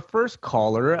go to our first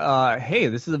caller. Hey,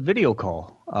 this is a video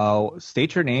call.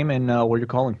 State your name and where you're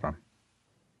calling from.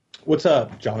 What's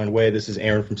up, John and Way? This is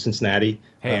Aaron from Cincinnati.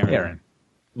 Hey, Aaron.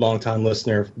 Long-time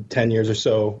listener, 10 years or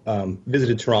so.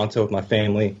 Visited Toronto with my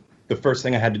family. The first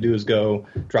thing I had to do was go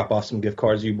drop off some gift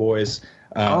cards, you boys.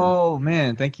 Oh,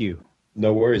 man, thank you.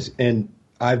 No worries. And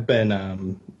I've been,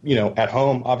 at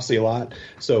home, obviously a lot.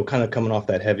 So kind of coming off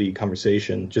that heavy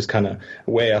conversation, just kind of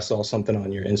Way, I saw something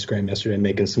on your Instagram yesterday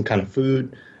making some kind of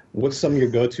food. What's some of your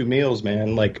go-to meals,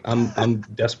 man? Like, I'm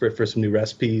desperate for some new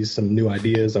recipes, some new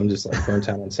ideas. I'm just like burnt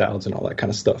out on salads and all that kind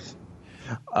of stuff.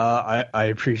 I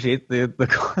appreciate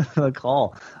the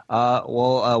call.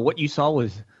 What you saw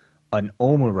was an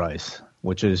omurice,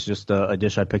 which is just a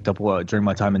dish I picked up during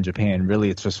my time in Japan. Really,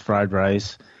 it's just fried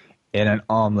rice and an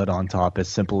omelet on top, as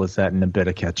simple as that, and a bit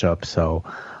of ketchup. So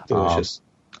delicious.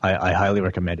 I highly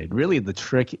recommend it. Really, the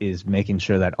trick is making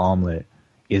sure that omelet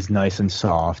is nice and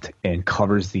soft and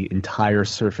covers the entire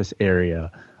surface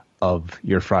area of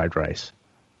your fried rice.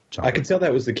 John. I could tell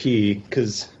that was the key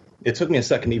because it took me a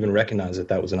second to even recognize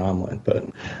that was an omelet, but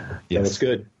yeah, that's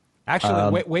good.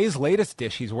 Actually, Way's latest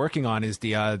dish he's working on is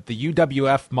the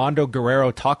UWF Mondo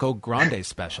Guerrero Taco Grande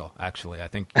special. Actually, I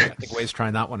think Way's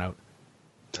trying that one out.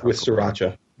 With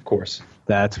sriracha, of course.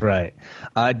 That's right.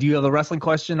 Do you have a wrestling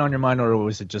question on your mind, or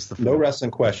was it just the food? No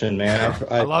wrestling question, man.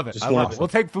 I love it. I love it. We'll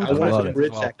take food questions. I want to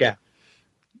bridge that gap.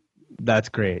 That's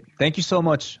great. Thank you so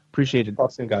much. Appreciate it.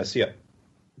 Talk soon, guys. See ya.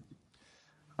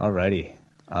 All righty.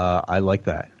 I like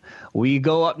that. We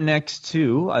go up next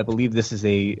to, I believe this is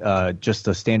just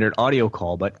a standard audio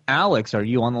call, but Alex, are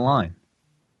you on the line?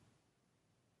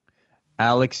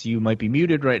 Alex, you might be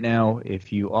muted right now.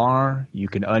 If you are, you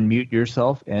can unmute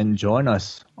yourself and join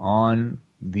us on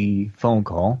the phone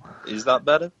call. Is that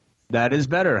better? That is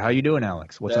better. How you doing,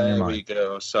 Alex? What's on your mind? There we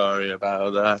go. Sorry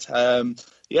about that.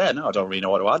 I don't really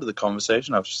know what to add to the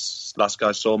conversation. Last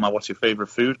guy stole my "What's your favorite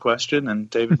food?" question, and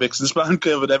David Mixon's man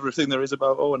covered everything there is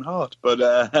about Owen Hart. But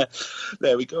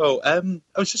there we go. It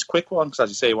was just a quick one because, as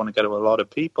you say, you want to get to a lot of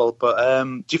people. But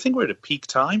do you think we're at a peak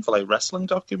time for like wrestling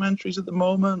documentaries at the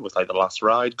moment, with like The Last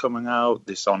Ride coming out,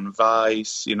 this on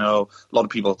Vice? A lot of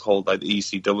people hold like the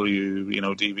ECW,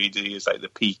 DVD is like the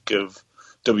peak of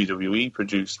WWE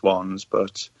produced ones,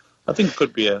 but I think it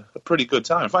could be a pretty good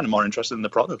time. I find it more interesting in the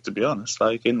product, to be honest,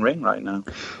 like in ring right now.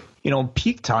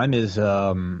 Peak time is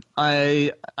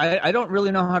I don't really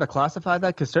know how to classify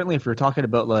that, because certainly if you're talking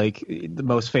about like the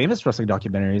most famous wrestling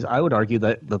documentaries, I would argue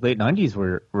that the late 90s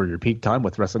were your peak time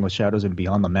with Wrestling with Shadows and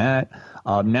Beyond the Mat.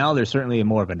 Now there's certainly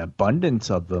more of an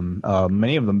abundance of them,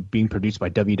 many of them being produced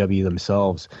by WWE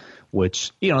themselves,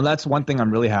 which, that's one thing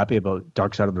I'm really happy about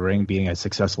Dark Side of the Ring being as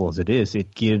successful as it is.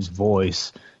 It gives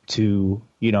voice to,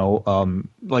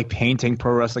 like painting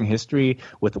pro wrestling history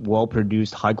with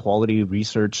well-produced, high-quality,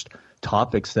 researched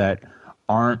topics that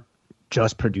aren't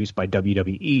just produced by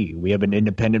WWE. We have an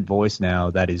independent voice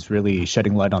now that is really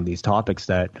shedding light on these topics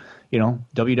that,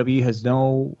 WWE has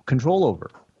no control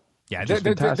over. Yeah,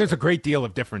 there's a great deal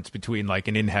of difference between like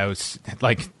an in-house,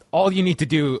 like all you need to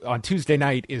do on Tuesday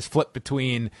night is flip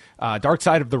between Dark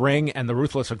Side of the Ring and the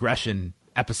Ruthless Aggression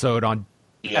episode on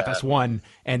FS1,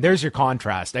 and there's your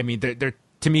contrast. I mean, they're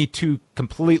to me two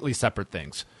completely separate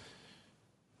things.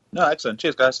 No, excellent.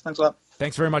 Cheers, guys. Thanks a lot.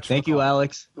 Thanks very much. Thank you,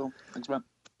 Alex. Cool. Thanks, man.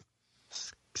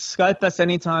 Skype us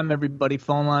anytime, everybody.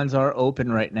 Phone lines are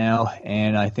open right now,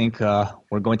 and I think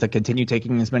we're going to continue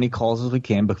taking as many calls as we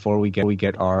can before we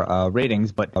get our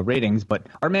ratings. But our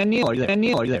man Neil, are you there?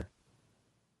 Neil, are you there?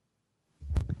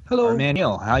 Hello, our man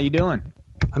Neil. How you doing?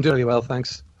 I'm doing really well,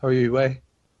 thanks. How are you, Way?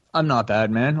 I'm not bad,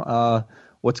 man.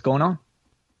 What's going on?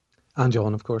 And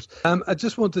John, of course. I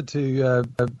just wanted to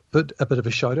put a bit of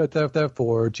a shout out there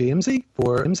for Jamesy,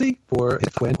 for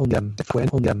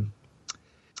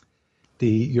the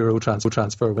Euro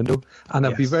transfer window. And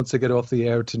I'd be very to get off the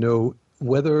air to know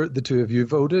whether the two of you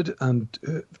voted and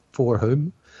for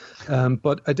whom.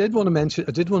 But I did want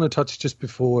to touch just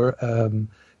before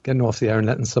getting off the air and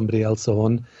letting somebody else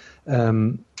on,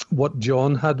 what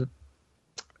John had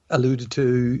alluded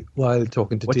to while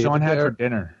talking to David. What John had for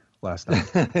dinner last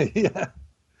night. Yeah.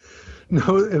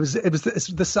 No, it's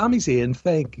the Sami Zayn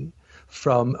thing. It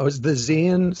was the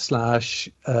Zayn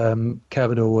 /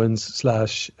 Kevin Owens / Shane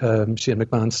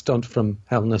McMahon stunt from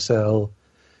Hell in a Cell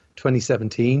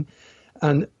 2017.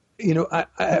 And, you know, I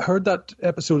heard that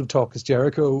episode of Talk is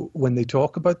Jericho when they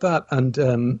talk about that.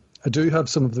 And I do have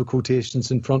some of the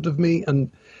quotations in front of me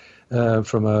and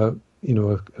from a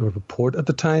report at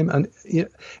the time. And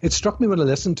it struck me when I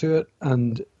listened to it.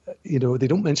 And, you know, they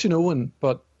don't mention Owen,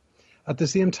 but at the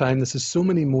same time, this is so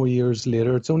many more years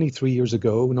later. It's only 3 years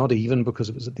ago, not even, because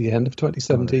it was at the end of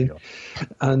 2017.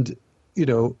 And, you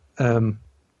know,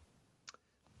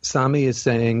 Sami is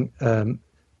saying,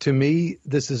 to me,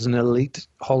 this is an elite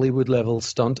Hollywood level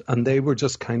stunt. And they were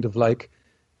just kind of like,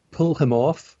 pull him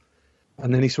off.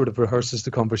 And then he sort of rehearses the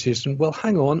conversation. Well,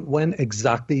 hang on. When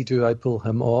exactly do I pull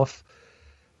him off?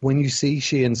 When you see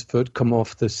Shane's foot come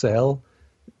off the cell,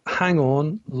 hang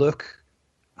on, look.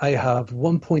 I have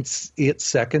 1.8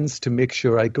 seconds to make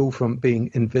sure I go from being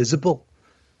invisible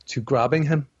to grabbing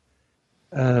him.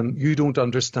 You don't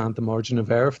understand the margin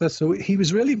of error of this. So he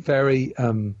was really very,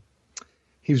 open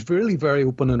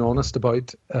and honest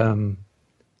about the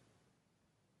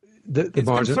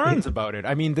margin. Concerns about it.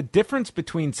 I mean, the difference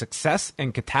between success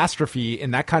and catastrophe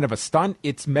in that kind of a stunt,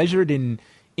 it's measured in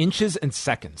inches and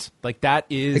seconds. Like that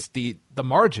is the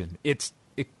margin. It's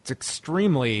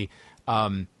extremely.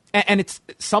 And it's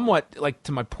somewhat, like,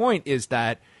 to my point, is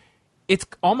that it's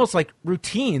almost like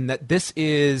routine that this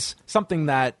is something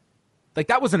that, like,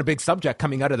 that wasn't a big subject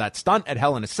coming out of that stunt at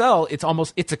Hell in a Cell.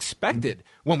 It's expected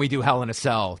when we do Hell in a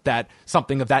Cell that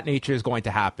something of that nature is going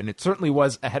to happen. It certainly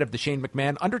was ahead of the Shane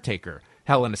McMahon Undertaker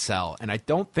Hell in a Cell. And I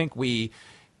don't think we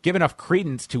give enough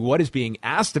credence to what is being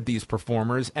asked of these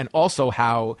performers, and also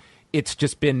how it's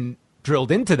just been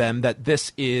drilled into them that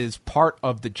this is part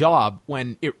of the job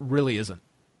when it really isn't.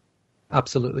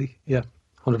 Absolutely, yeah,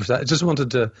 100%. I just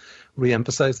wanted to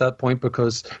re-emphasize that point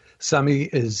because Sami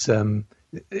is,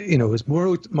 is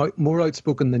more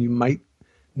outspoken than you might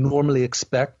normally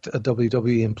expect a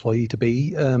WWE employee to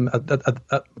be.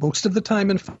 At most of the time,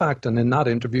 in fact, and in that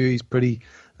interview,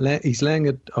 he's laying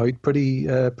it out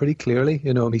pretty clearly.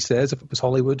 You know, he says if it was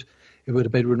Hollywood, it would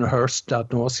have been rehearsed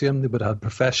ad nauseum. They would have had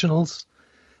professionals,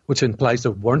 which implies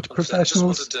there weren't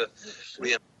professionals.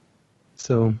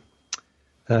 So.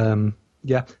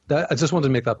 I just wanted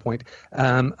to make that point.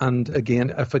 And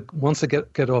again, once I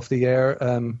get off the air,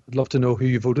 I'd love to know who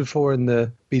you voted for in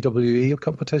the BWE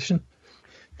competition.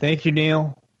 Thank you,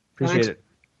 Neil. Appreciate it.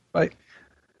 Bye.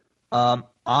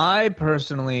 I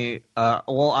personally,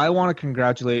 I want to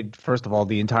congratulate, first of all,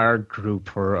 the entire group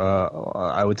for,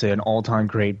 I would say, an all-time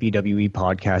great BWE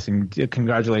podcasting.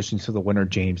 Congratulations to the winner,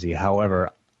 Jamesy. However,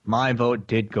 my vote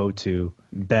did go to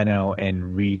Benno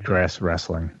and Regress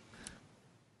Wrestling.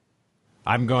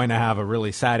 I'm going to have a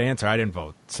really sad answer. I didn't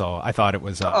vote, so I thought it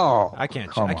was. I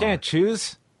can't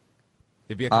choose.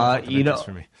 It'd be a conflict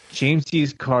for me.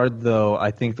 Jamesy's card, though,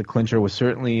 I think the clincher was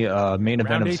certainly main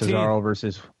event of Cesaro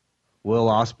versus Will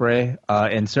Ospreay,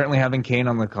 and certainly having Kane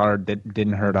on the card that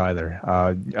didn't hurt either.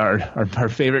 Our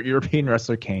favorite European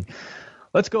wrestler, Kane.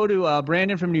 Let's go to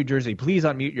Brandon from New Jersey. Please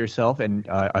unmute yourself, and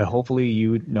hopefully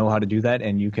you know how to do that,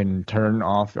 and you can turn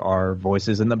off our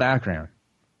voices in the background.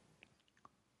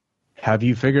 Have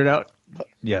you figured out?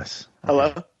 Yes.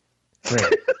 Hello?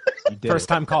 Great.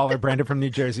 First-time caller, Brandon from New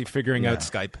Jersey, figuring out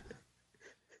Skype.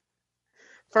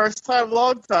 First time,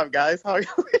 long time, guys. How are you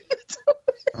doing?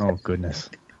 Oh,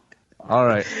 goodness. All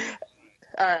right.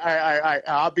 All right.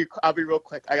 I'll be real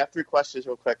quick. I got 3 questions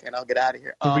real quick, and I'll get out of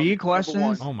here. 3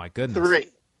 questions? Oh, my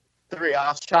goodness. 3.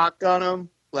 I'll shotgun them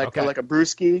like a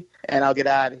brewski, and I'll get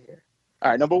out of here. All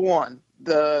right, number 1.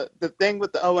 The thing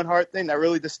with the Owen Hart thing that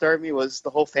really disturbed me was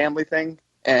the whole family thing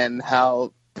and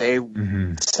how they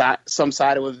some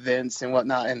sided with Vince and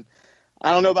whatnot. And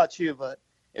I don't know about you, but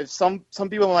if some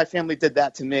people in my family did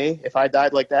that to me, if I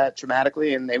died like that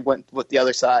dramatically and they went with the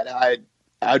other side,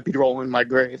 I'd be rolling in my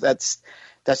grave. That's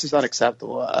just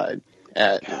unacceptable.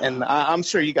 And I'm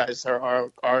sure you guys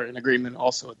are in agreement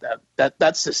also with that.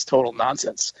 That's just total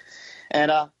nonsense. And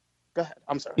go ahead.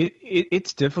 I'm sorry.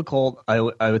 It's difficult, I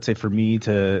would say, for me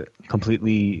to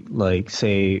completely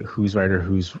say who's right or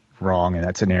who's wrong in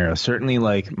that scenario. Certainly,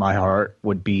 my heart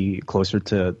would be closer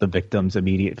to the victim's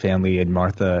immediate family and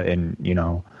Martha and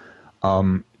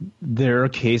Their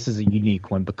case is a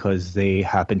unique one because they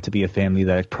happen to be a family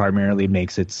that primarily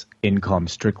makes its income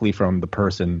strictly from the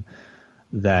person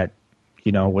that,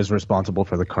 was responsible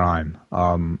for the crime.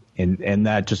 And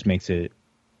that just makes it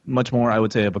much more, I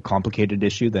would say, of a complicated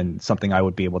issue than something I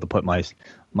would be able to put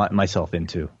myself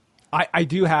into. I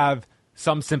do have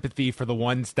some sympathy for the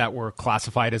ones that were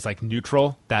classified as like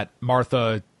neutral, that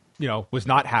Martha, was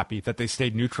not happy that they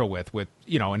stayed neutral with,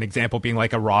 an example being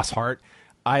like a Ross Hart.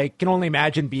 I can only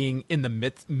imagine being in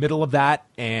the middle of that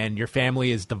and your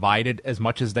family is divided as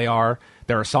much as they are.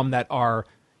 There are some that are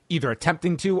either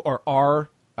attempting to or are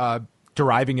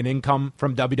deriving an income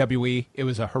from WWE. It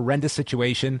was a horrendous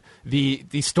situation.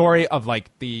 The story of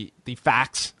like the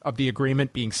facts of the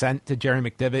agreement being sent to Jerry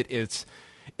McDevitt,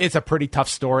 it's a pretty tough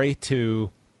story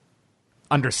to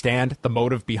understand the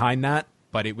motive behind that.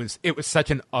 But it was such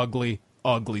an ugly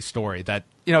story that,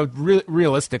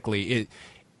 realistically,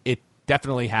 it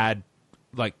definitely had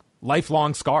like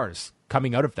lifelong scars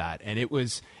coming out of that. And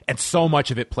so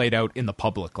much of it played out in the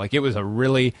public. Like, it was a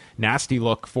really nasty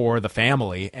look for the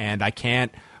family. And I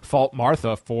can't fault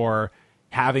Martha for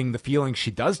having the feelings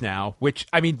she does now, which,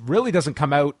 I mean, really doesn't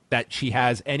come out that she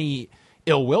has any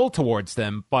ill will towards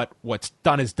them. But what's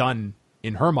done is done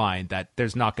in her mind, that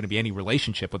there's not going to be any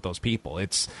relationship with those people.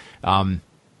 It's, there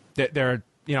are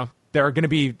going to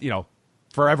be,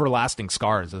 forever lasting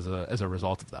scars as a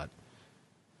result of that.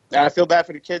 I feel bad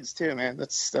for the kids too, man.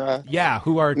 That's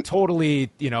who are totally,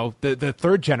 the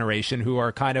third generation who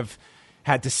are kind of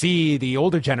had to see the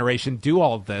older generation do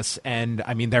all of this. And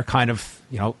I mean, they're kind of,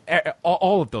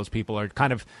 all of those people are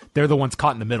kind of, they're the ones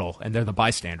caught in the middle, and they're the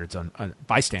bystanders,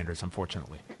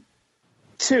 unfortunately.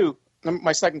 Two,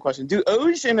 my second question: do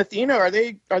Oj and Athena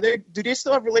do they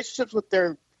still have relationships with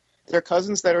their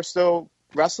cousins that are still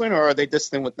wrestling, or are they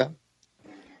distant with them?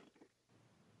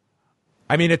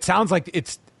 I mean, it sounds like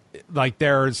it's like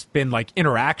there's been like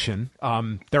interaction.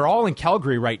 They're all in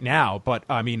Calgary right now, but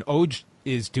I mean, Oj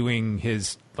is doing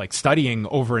his like studying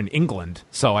over in England.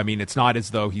 So, I mean, it's not as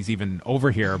though he's even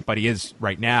over here, but he is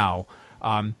right now.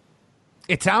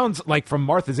 It sounds like from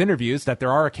Martha's interviews that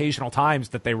there are occasional times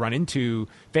that they run into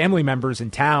family members in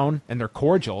town and they're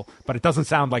cordial, but it doesn't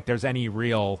sound like there's any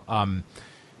real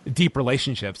deep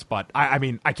relationships. But I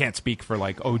mean, I can't speak for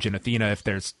like Oj and Athena if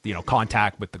there's,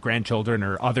 contact with the grandchildren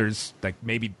or others. Like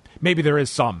maybe there is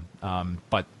some,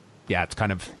 but yeah, it's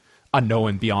kind of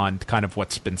unknown beyond kind of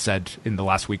what's been said in the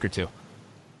last week or two.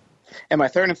 And my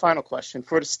third and final question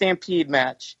for the Stampede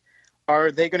match: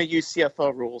 are they going to use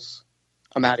CFL rules?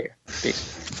 I'm out of here.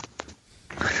 Peace.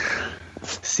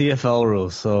 CFL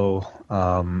rules, so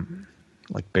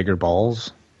like bigger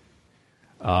balls.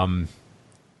 Does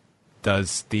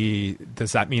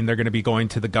that mean they're going to be going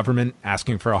to the government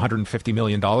asking for $150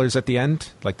 million at the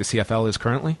end, like the CFL is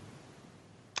currently?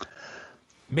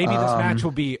 Maybe this match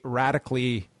will be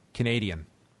radically Canadian.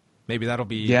 Maybe that'll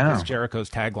be Chris Jericho's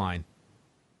tagline.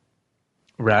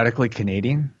 Radically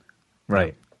Canadian?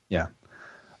 Right. Yeah.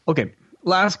 Okay.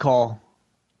 Last call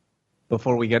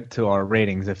before we get to our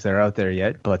ratings, if they're out there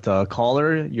yet. But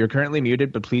caller, you're currently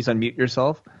muted, but please unmute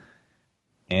yourself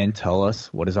and tell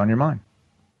us what is on your mind.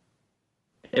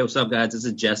 Hey, what's up, guys? This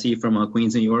is Jesse from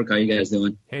Queens, New York. How you guys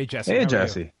doing? Hey, Jesse. Hey,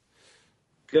 Jesse.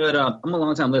 Good. I'm a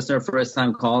long-time listener,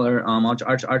 first-time caller. I'll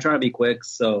try to be quick.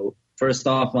 So, first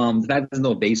off, the fact there's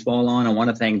no baseball on, I want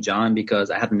to thank John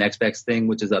because I have the next best thing,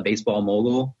 which is a baseball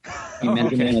mogul. He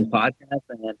mentioned it in his podcast.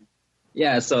 And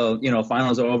yeah, so,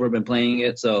 finals are over. I've been playing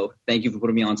it. So, thank you for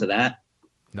putting me onto that.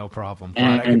 No problem.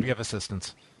 I can give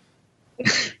assistance.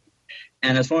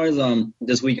 And as far as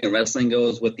this week in wrestling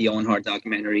goes, with the Owen Hart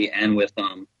documentary and with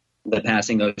the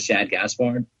passing of Shad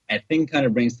Gaspard, I think kind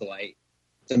of brings to light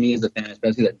to me as a fan,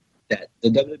 especially that the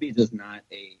WWE is just not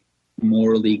a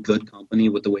morally good company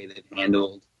with the way they've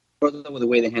handled, or with the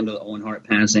way they handled Owen Hart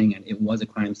passing, and it was a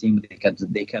crime scene, but they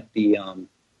kept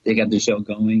the show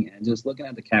going, and just looking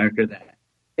at the character that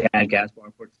Shad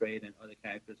Gaspard portrayed and other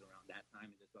characters around that time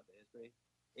and just about the history,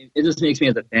 it just makes me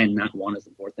as a fan not want to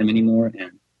support them anymore.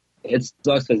 And it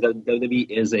sucks because WWE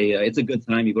it's a good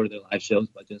time. You go to their live shows,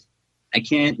 but just I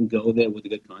can't go there with a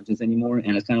good conscience anymore.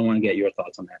 And I kind of want to get your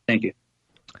thoughts on that. Thank you.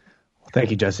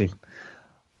 Thank you, Jesse.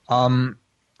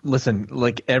 Listen,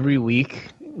 like every week,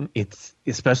 it's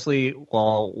especially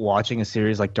while watching a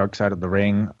series like Dark Side of the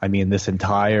Ring. I mean, this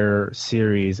entire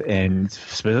series and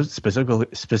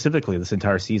specifically this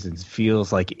entire season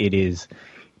feels like it is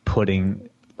putting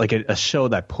like a show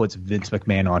that puts Vince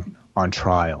McMahon on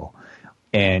trial.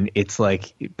 And it's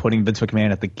like putting Vince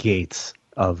McMahon at the gates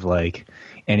of like,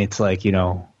 and it's like,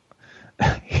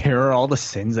 here are all the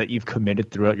sins that you've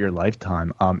committed throughout your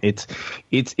lifetime. It's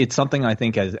something I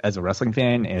think as a wrestling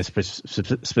fan, and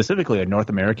specifically a North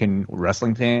American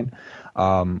wrestling fan,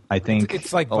 I think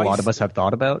it's like a lot of us have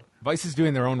thought about. Vice is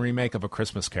doing their own remake of A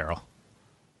Christmas Carol.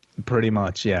 Pretty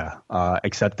much, yeah.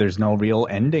 Except there's no real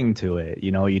ending to it.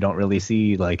 You know, you don't really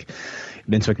see like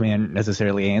Vince McMahon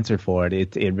necessarily answer for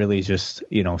it. It really is just,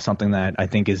 you know, something that I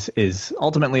think is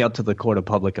ultimately up to the court of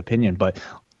public opinion. But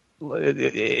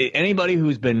anybody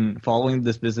who's been following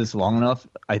this business long enough,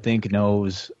 I think,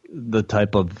 knows the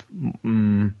type of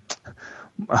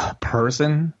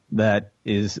person that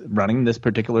is running this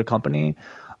particular company.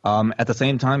 At the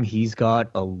same time, he's got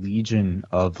a legion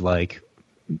of like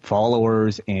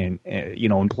followers and you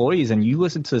know, employees, and you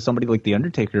listen to somebody like The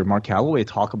Undertaker, Mark Calloway,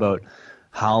 talk about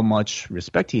how much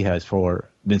respect he has for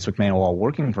Vince McMahon while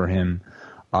working for him.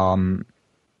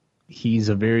 It's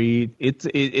a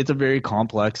very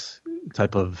complex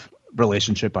type of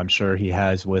relationship, I'm sure he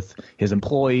has with his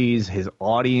employees, his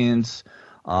audience,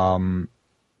 and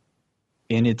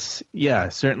it's, yeah,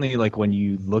 certainly like when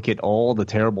you look at all the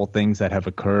terrible things that have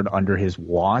occurred under his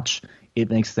watch, it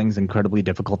makes things incredibly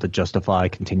difficult to justify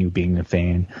continue being a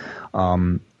fan.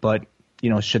 But, you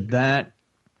know,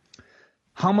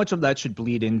 how much of that should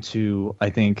bleed into, I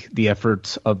think, the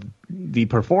efforts of the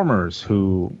performers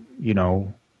who, you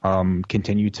know,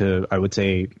 continue to, I would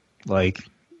say, like,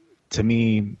 to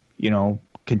me, you know,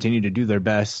 continue to do their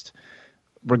best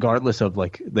regardless of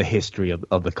like the history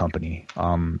of the company.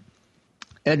 And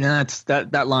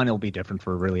that line will be different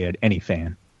for really any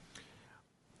fan.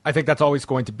 I think that's always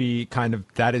going to be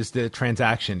that is the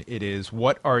transaction. It is,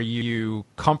 what are you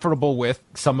comfortable with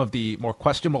some of the more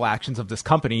questionable actions of this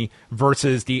company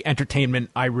versus the entertainment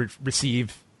I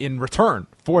receive in return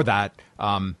for that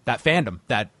fandom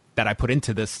that I put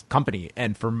into this company.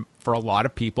 And for a lot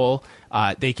of people,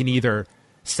 they can either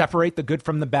separate the good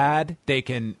from the bad, they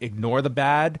can ignore the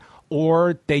bad,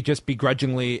 or they just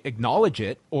begrudgingly acknowledge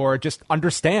it, or just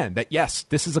understand that, yes,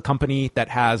 this is a company that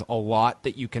has a lot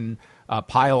that you can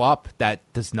pile up that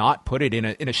does not put it in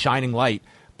a shining light,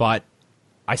 but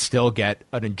I still get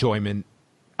an enjoyment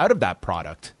out of that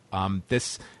product. A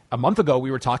month ago,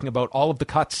 we were talking about all of the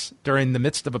cuts during the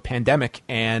midst of a pandemic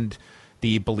and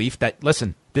the belief that,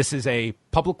 listen, this is a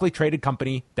publicly traded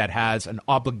company that has an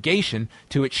obligation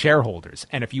to its shareholders.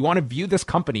 And if you want to view this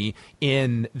company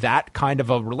in that kind of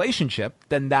a relationship,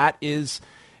 then that is,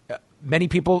 many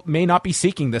people may not be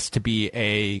seeking this to be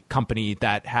a company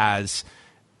that has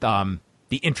the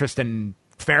interest and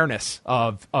fairness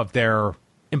of their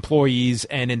employees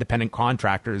and independent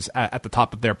contractors at the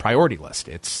top of their priority list.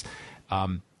 It's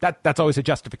that's always a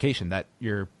justification that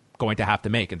you're going to have to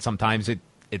make, and sometimes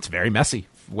it's very messy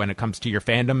when it comes to your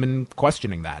fandom and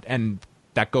questioning that, and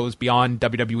that goes beyond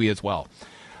WWE as well.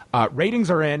 Ratings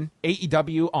are in.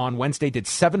 AEW on Wednesday did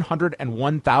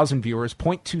 701,000 viewers,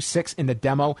 0.26 in the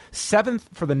demo, 7th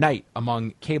for the night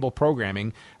among cable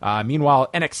programming. Meanwhile,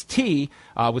 NXT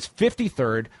was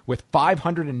 53rd with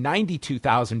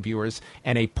 592,000 viewers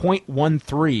and a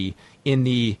 0.13 in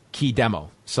the key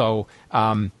demo. So,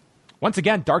 once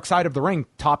again, Dark Side of the Ring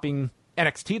topping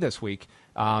NXT this week.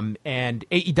 And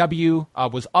AEW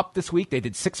was up this week. They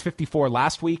did 654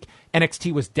 last week.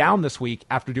 NXT was down this week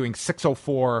after doing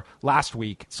 604 last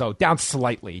week. So down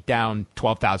slightly, down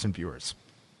 12,000 viewers.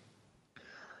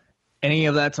 Any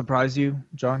of that surprise you,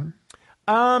 John?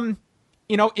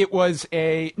 You know, it was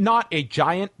not a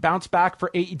giant bounce back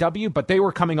for AEW, but they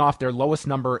were coming off their lowest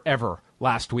number ever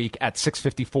last week at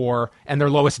 654 and their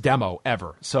lowest demo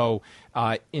ever. So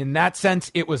in that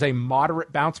sense, it was a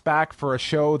moderate bounce back for a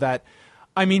show that,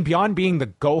 I mean, beyond being the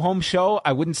go-home show,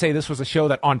 I wouldn't say this was a show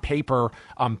that on paper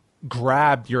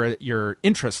grabbed your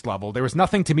interest level. There was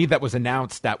nothing to me that was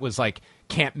announced that was like,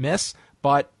 can't miss.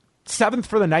 But 7th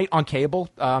for the night on cable,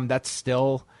 that's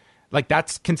still, like,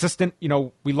 that's consistent. You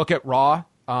know, we look at Raw,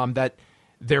 that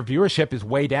their viewership is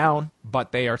way down,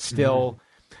 but they are still... Mm-hmm.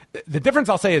 The difference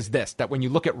I'll say is this, that when you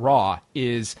look at Raw,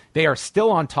 is they are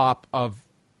still on top of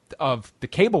the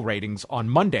cable ratings on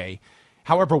Monday.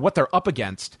 However, what they're up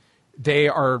against, they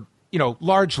are, you know,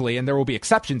 largely, and there will be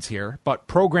exceptions here, but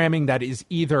programming that is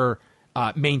either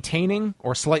maintaining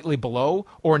or slightly below,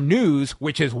 or news,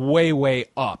 which is way, way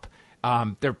up.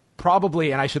 There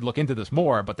probably, and I should look into this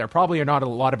more, but there probably are not a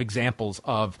lot of examples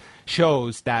of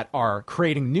shows that are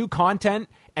creating new content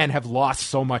and have lost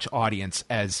so much audience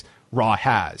as Raw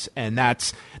has. And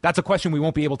that's a question we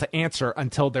won't be able to answer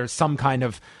until there's some kind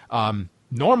of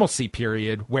normalcy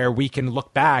period where we can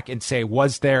look back and say,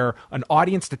 was there an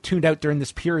audience that tuned out during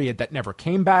this period that never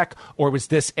came back? Or was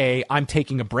this I'm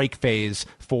taking a break phase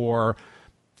for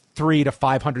 300,000 to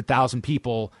 500,000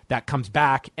 people that comes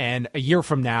back, and a year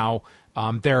from now,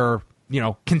 they're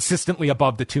consistently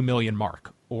above the 2 million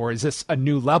mark? Or is this a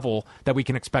new level that we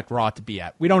can expect Raw to be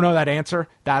at? We don't know that answer.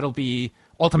 That'll be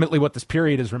ultimately what this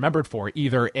period is remembered for,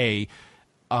 either a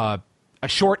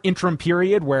short interim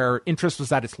period where interest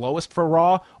was at its lowest for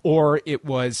Raw, or it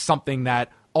was something that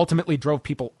ultimately drove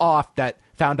people off that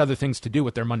found other things to do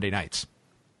with their Monday nights.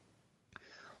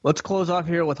 Let's close off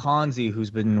here with Hansi, who's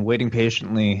been waiting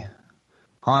patiently.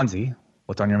 Hansi,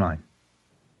 what's on your mind?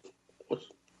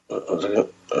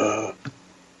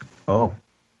 Oh.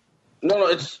 No,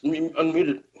 it's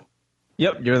unmuted.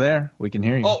 Yep, you're there. We can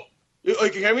hear you. Oh, you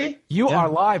can hear me? You are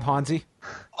live, Hansi.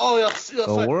 Oh, yes.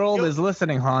 The world is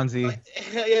listening, Hansi.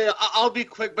 Yeah, I'll be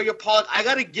quick, but Paul, I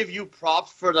got to give you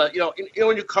props for the,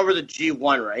 when you cover the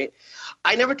G1, right?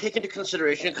 I never take into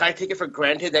consideration, kind of take it for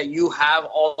granted that you have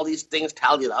all these things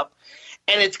tallied up.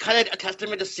 And it's kind of a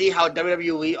testament to see how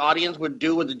WWE audience would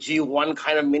do with the G1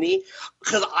 kind of mini.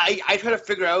 Because I try to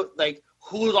figure out, like,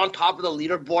 who's on top of the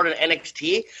leaderboard in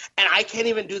NXT, and I can't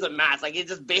even do the math. Like, it's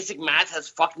just basic math has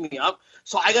fucked me up.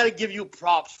 So I got to give you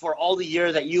props for all the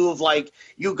years that you have,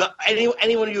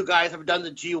 any one of you guys have done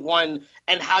the G1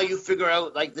 and how you figure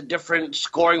out, like, the different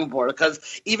scoring board.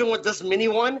 Because even with this mini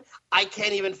one, I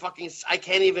can't even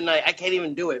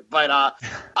do it. But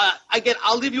again,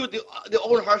 I'll leave you with the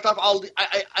Owen Hart stuff.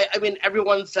 I mean,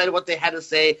 everyone said what they had to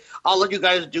say. I'll let you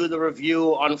guys do the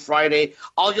review on Friday.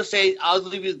 I'll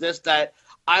leave you this, that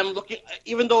I'm looking,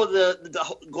 even though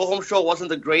the Go Home show wasn't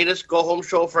the greatest Go Home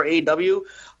show for AEW,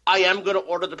 I am going to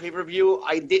order the pay-per-view.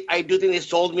 I do think they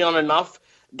sold me on enough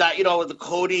that, with the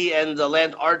Cody and the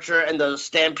Lance Archer and the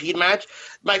Stampede match.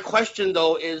 My question,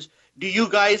 though, is, do you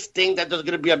guys think that there's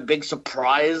going to be a big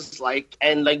surprise? Do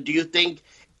you think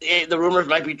the rumors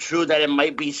might be true that it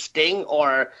might be Sting,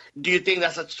 or do you think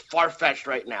that's far-fetched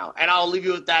right now? And I'll leave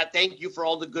you with that. Thank you for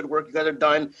all the good work you guys have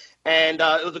done. And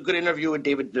it was a good interview with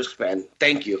David Dishpan.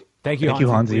 Thank you. Thank you,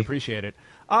 Hansi. We appreciate it.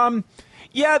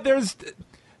 Yeah, there's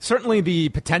certainly the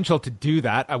potential to do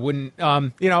that. I wouldn't,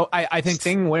 I think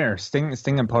Sting where? Sting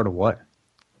and part of what?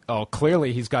 Oh,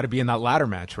 clearly he's got to be in that ladder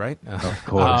match, right? Of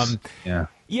course. Yeah.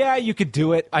 Yeah, you could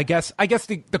do it. I guess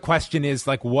the question is,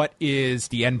 like, what is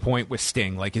the end point with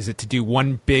Sting? Like, is it to do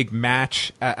one big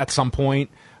match at some point?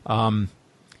 And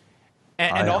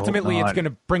ultimately it's going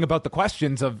to bring about the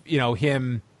questions of,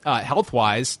 him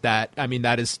health-wise, that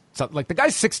is something, like, the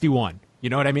guy's 61. You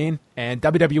know what I mean? And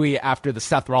WWE, after the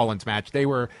Seth Rollins match, they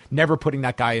were never putting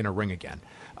that guy in a ring again.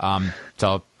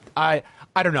 So I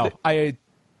don't know.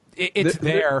 It's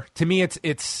there. To me,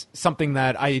 it's something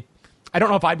that I don't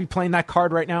know if I'd be playing that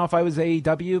card right now if I was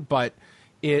AEW, but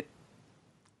it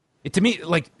to me,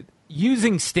 like,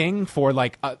 using Sting for,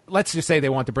 like, let's just say they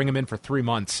want to bring him in for 3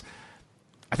 months.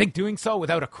 I think doing so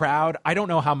without a crowd, I don't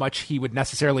know how much he would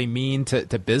necessarily mean to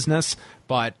business,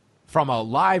 but from a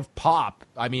live pop,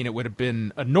 it would have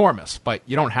been enormous, but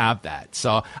you don't have that.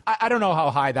 So I don't know how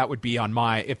high that would be on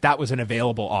if that was an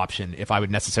available option, if I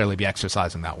would necessarily be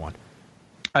exercising that one.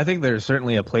 I think there's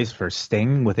certainly a place for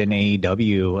Sting within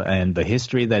AEW and the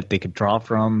history that they could draw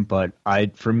from, but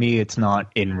for me, it's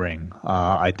not in-ring.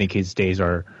 I think his days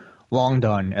are long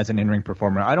done as an in-ring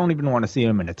performer. I don't even want to see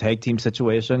him in a tag team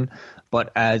situation,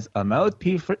 but as a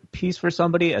mouthpiece for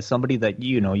somebody, as somebody that,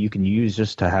 you can use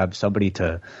just to have somebody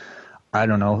to,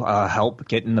 help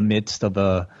get in the midst of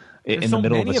in the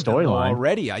middle of a storyline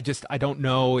already. I don't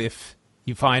know if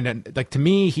you find, like, to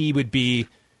me, he would be.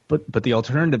 But the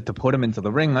alternative to put him into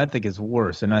the ring, I think, is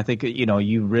worse. And I think,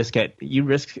 you risk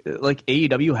like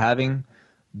AEW having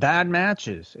bad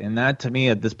matches. And that, to me,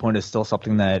 at this point, is still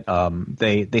something that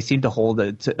they seem to hold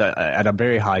at a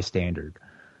very high standard.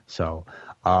 So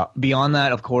beyond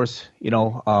that, of course,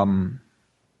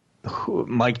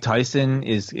 Mike Tyson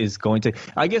is going to.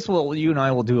 I guess you and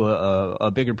I will do a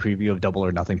bigger preview of Double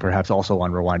or Nothing, perhaps also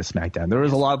on Rewind to SmackDown. There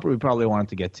was a lot we probably wanted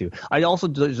to get to. I also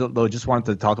though just wanted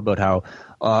to talk about how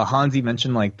Hansi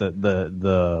mentioned, like,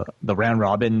 the round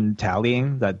robin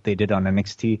tallying that they did on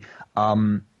NXT.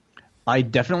 I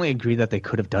definitely agree that they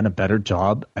could have done a better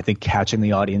job, I think, catching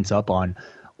the audience up on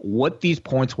what these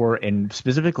points were and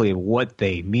specifically what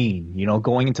they mean.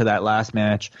 Going into that last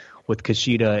match with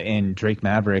Kushida and Drake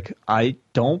Maverick, I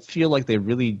don't feel like they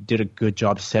really did a good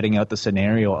job setting out the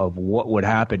scenario of what would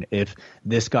happen if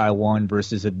this guy won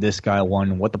versus if this guy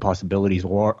won, and what the possibilities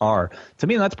are. To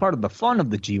me, that's part of the fun of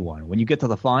the G1. When you get to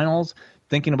the finals,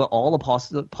 thinking about all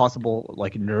the possible,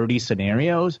 like, nerdy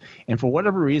scenarios, and for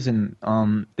whatever reason,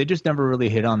 they just never really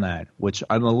hit on that, which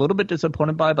I'm a little bit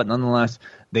disappointed by, but nonetheless,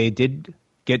 they did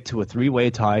get to a 3-way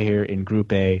tie here in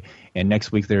Group A, and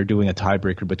next week they're doing a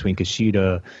tiebreaker between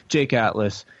Kushida, Jake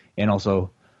Atlas, and also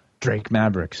Drake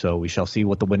Maverick. So we shall see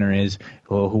what the winner is,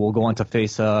 who will go on to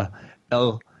face El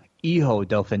Hijo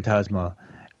del Fantasma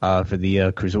for the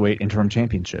Cruiserweight Interim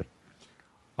Championship.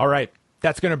 All right.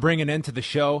 That's going to bring an end to the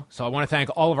show. So I want to thank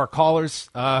all of our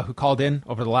callers who called in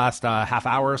over the last half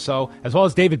hour or so, as well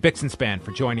as David Bixenspan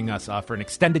for joining us for an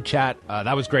extended chat.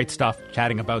 That was great stuff,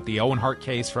 chatting about the Owen Hart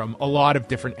case from a lot of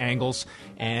different angles.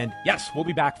 And yes, we'll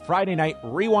be back Friday night,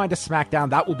 Rewind to SmackDown.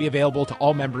 That will be available to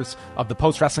all members of the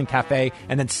Post Wrestling Cafe.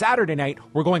 And then Saturday night,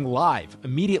 we're going live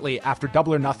immediately after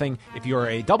Double or Nothing. If you're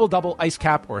a Double Ice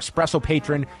Cap or Espresso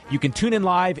patron, you can tune in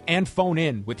live and phone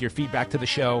in with your feedback to the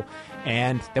show.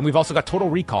 And then we've also got Total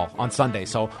Recall on Sunday.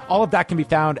 So all of that can be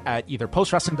found at either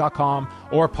postwrestling.com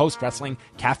or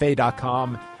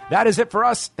postwrestlingcafe.com. That is it for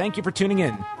us. Thank you for tuning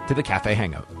in to the Cafe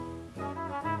Hangout.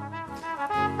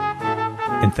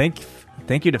 And thank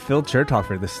you to Phil Chertoff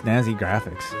for the snazzy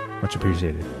graphics. Much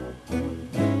appreciated.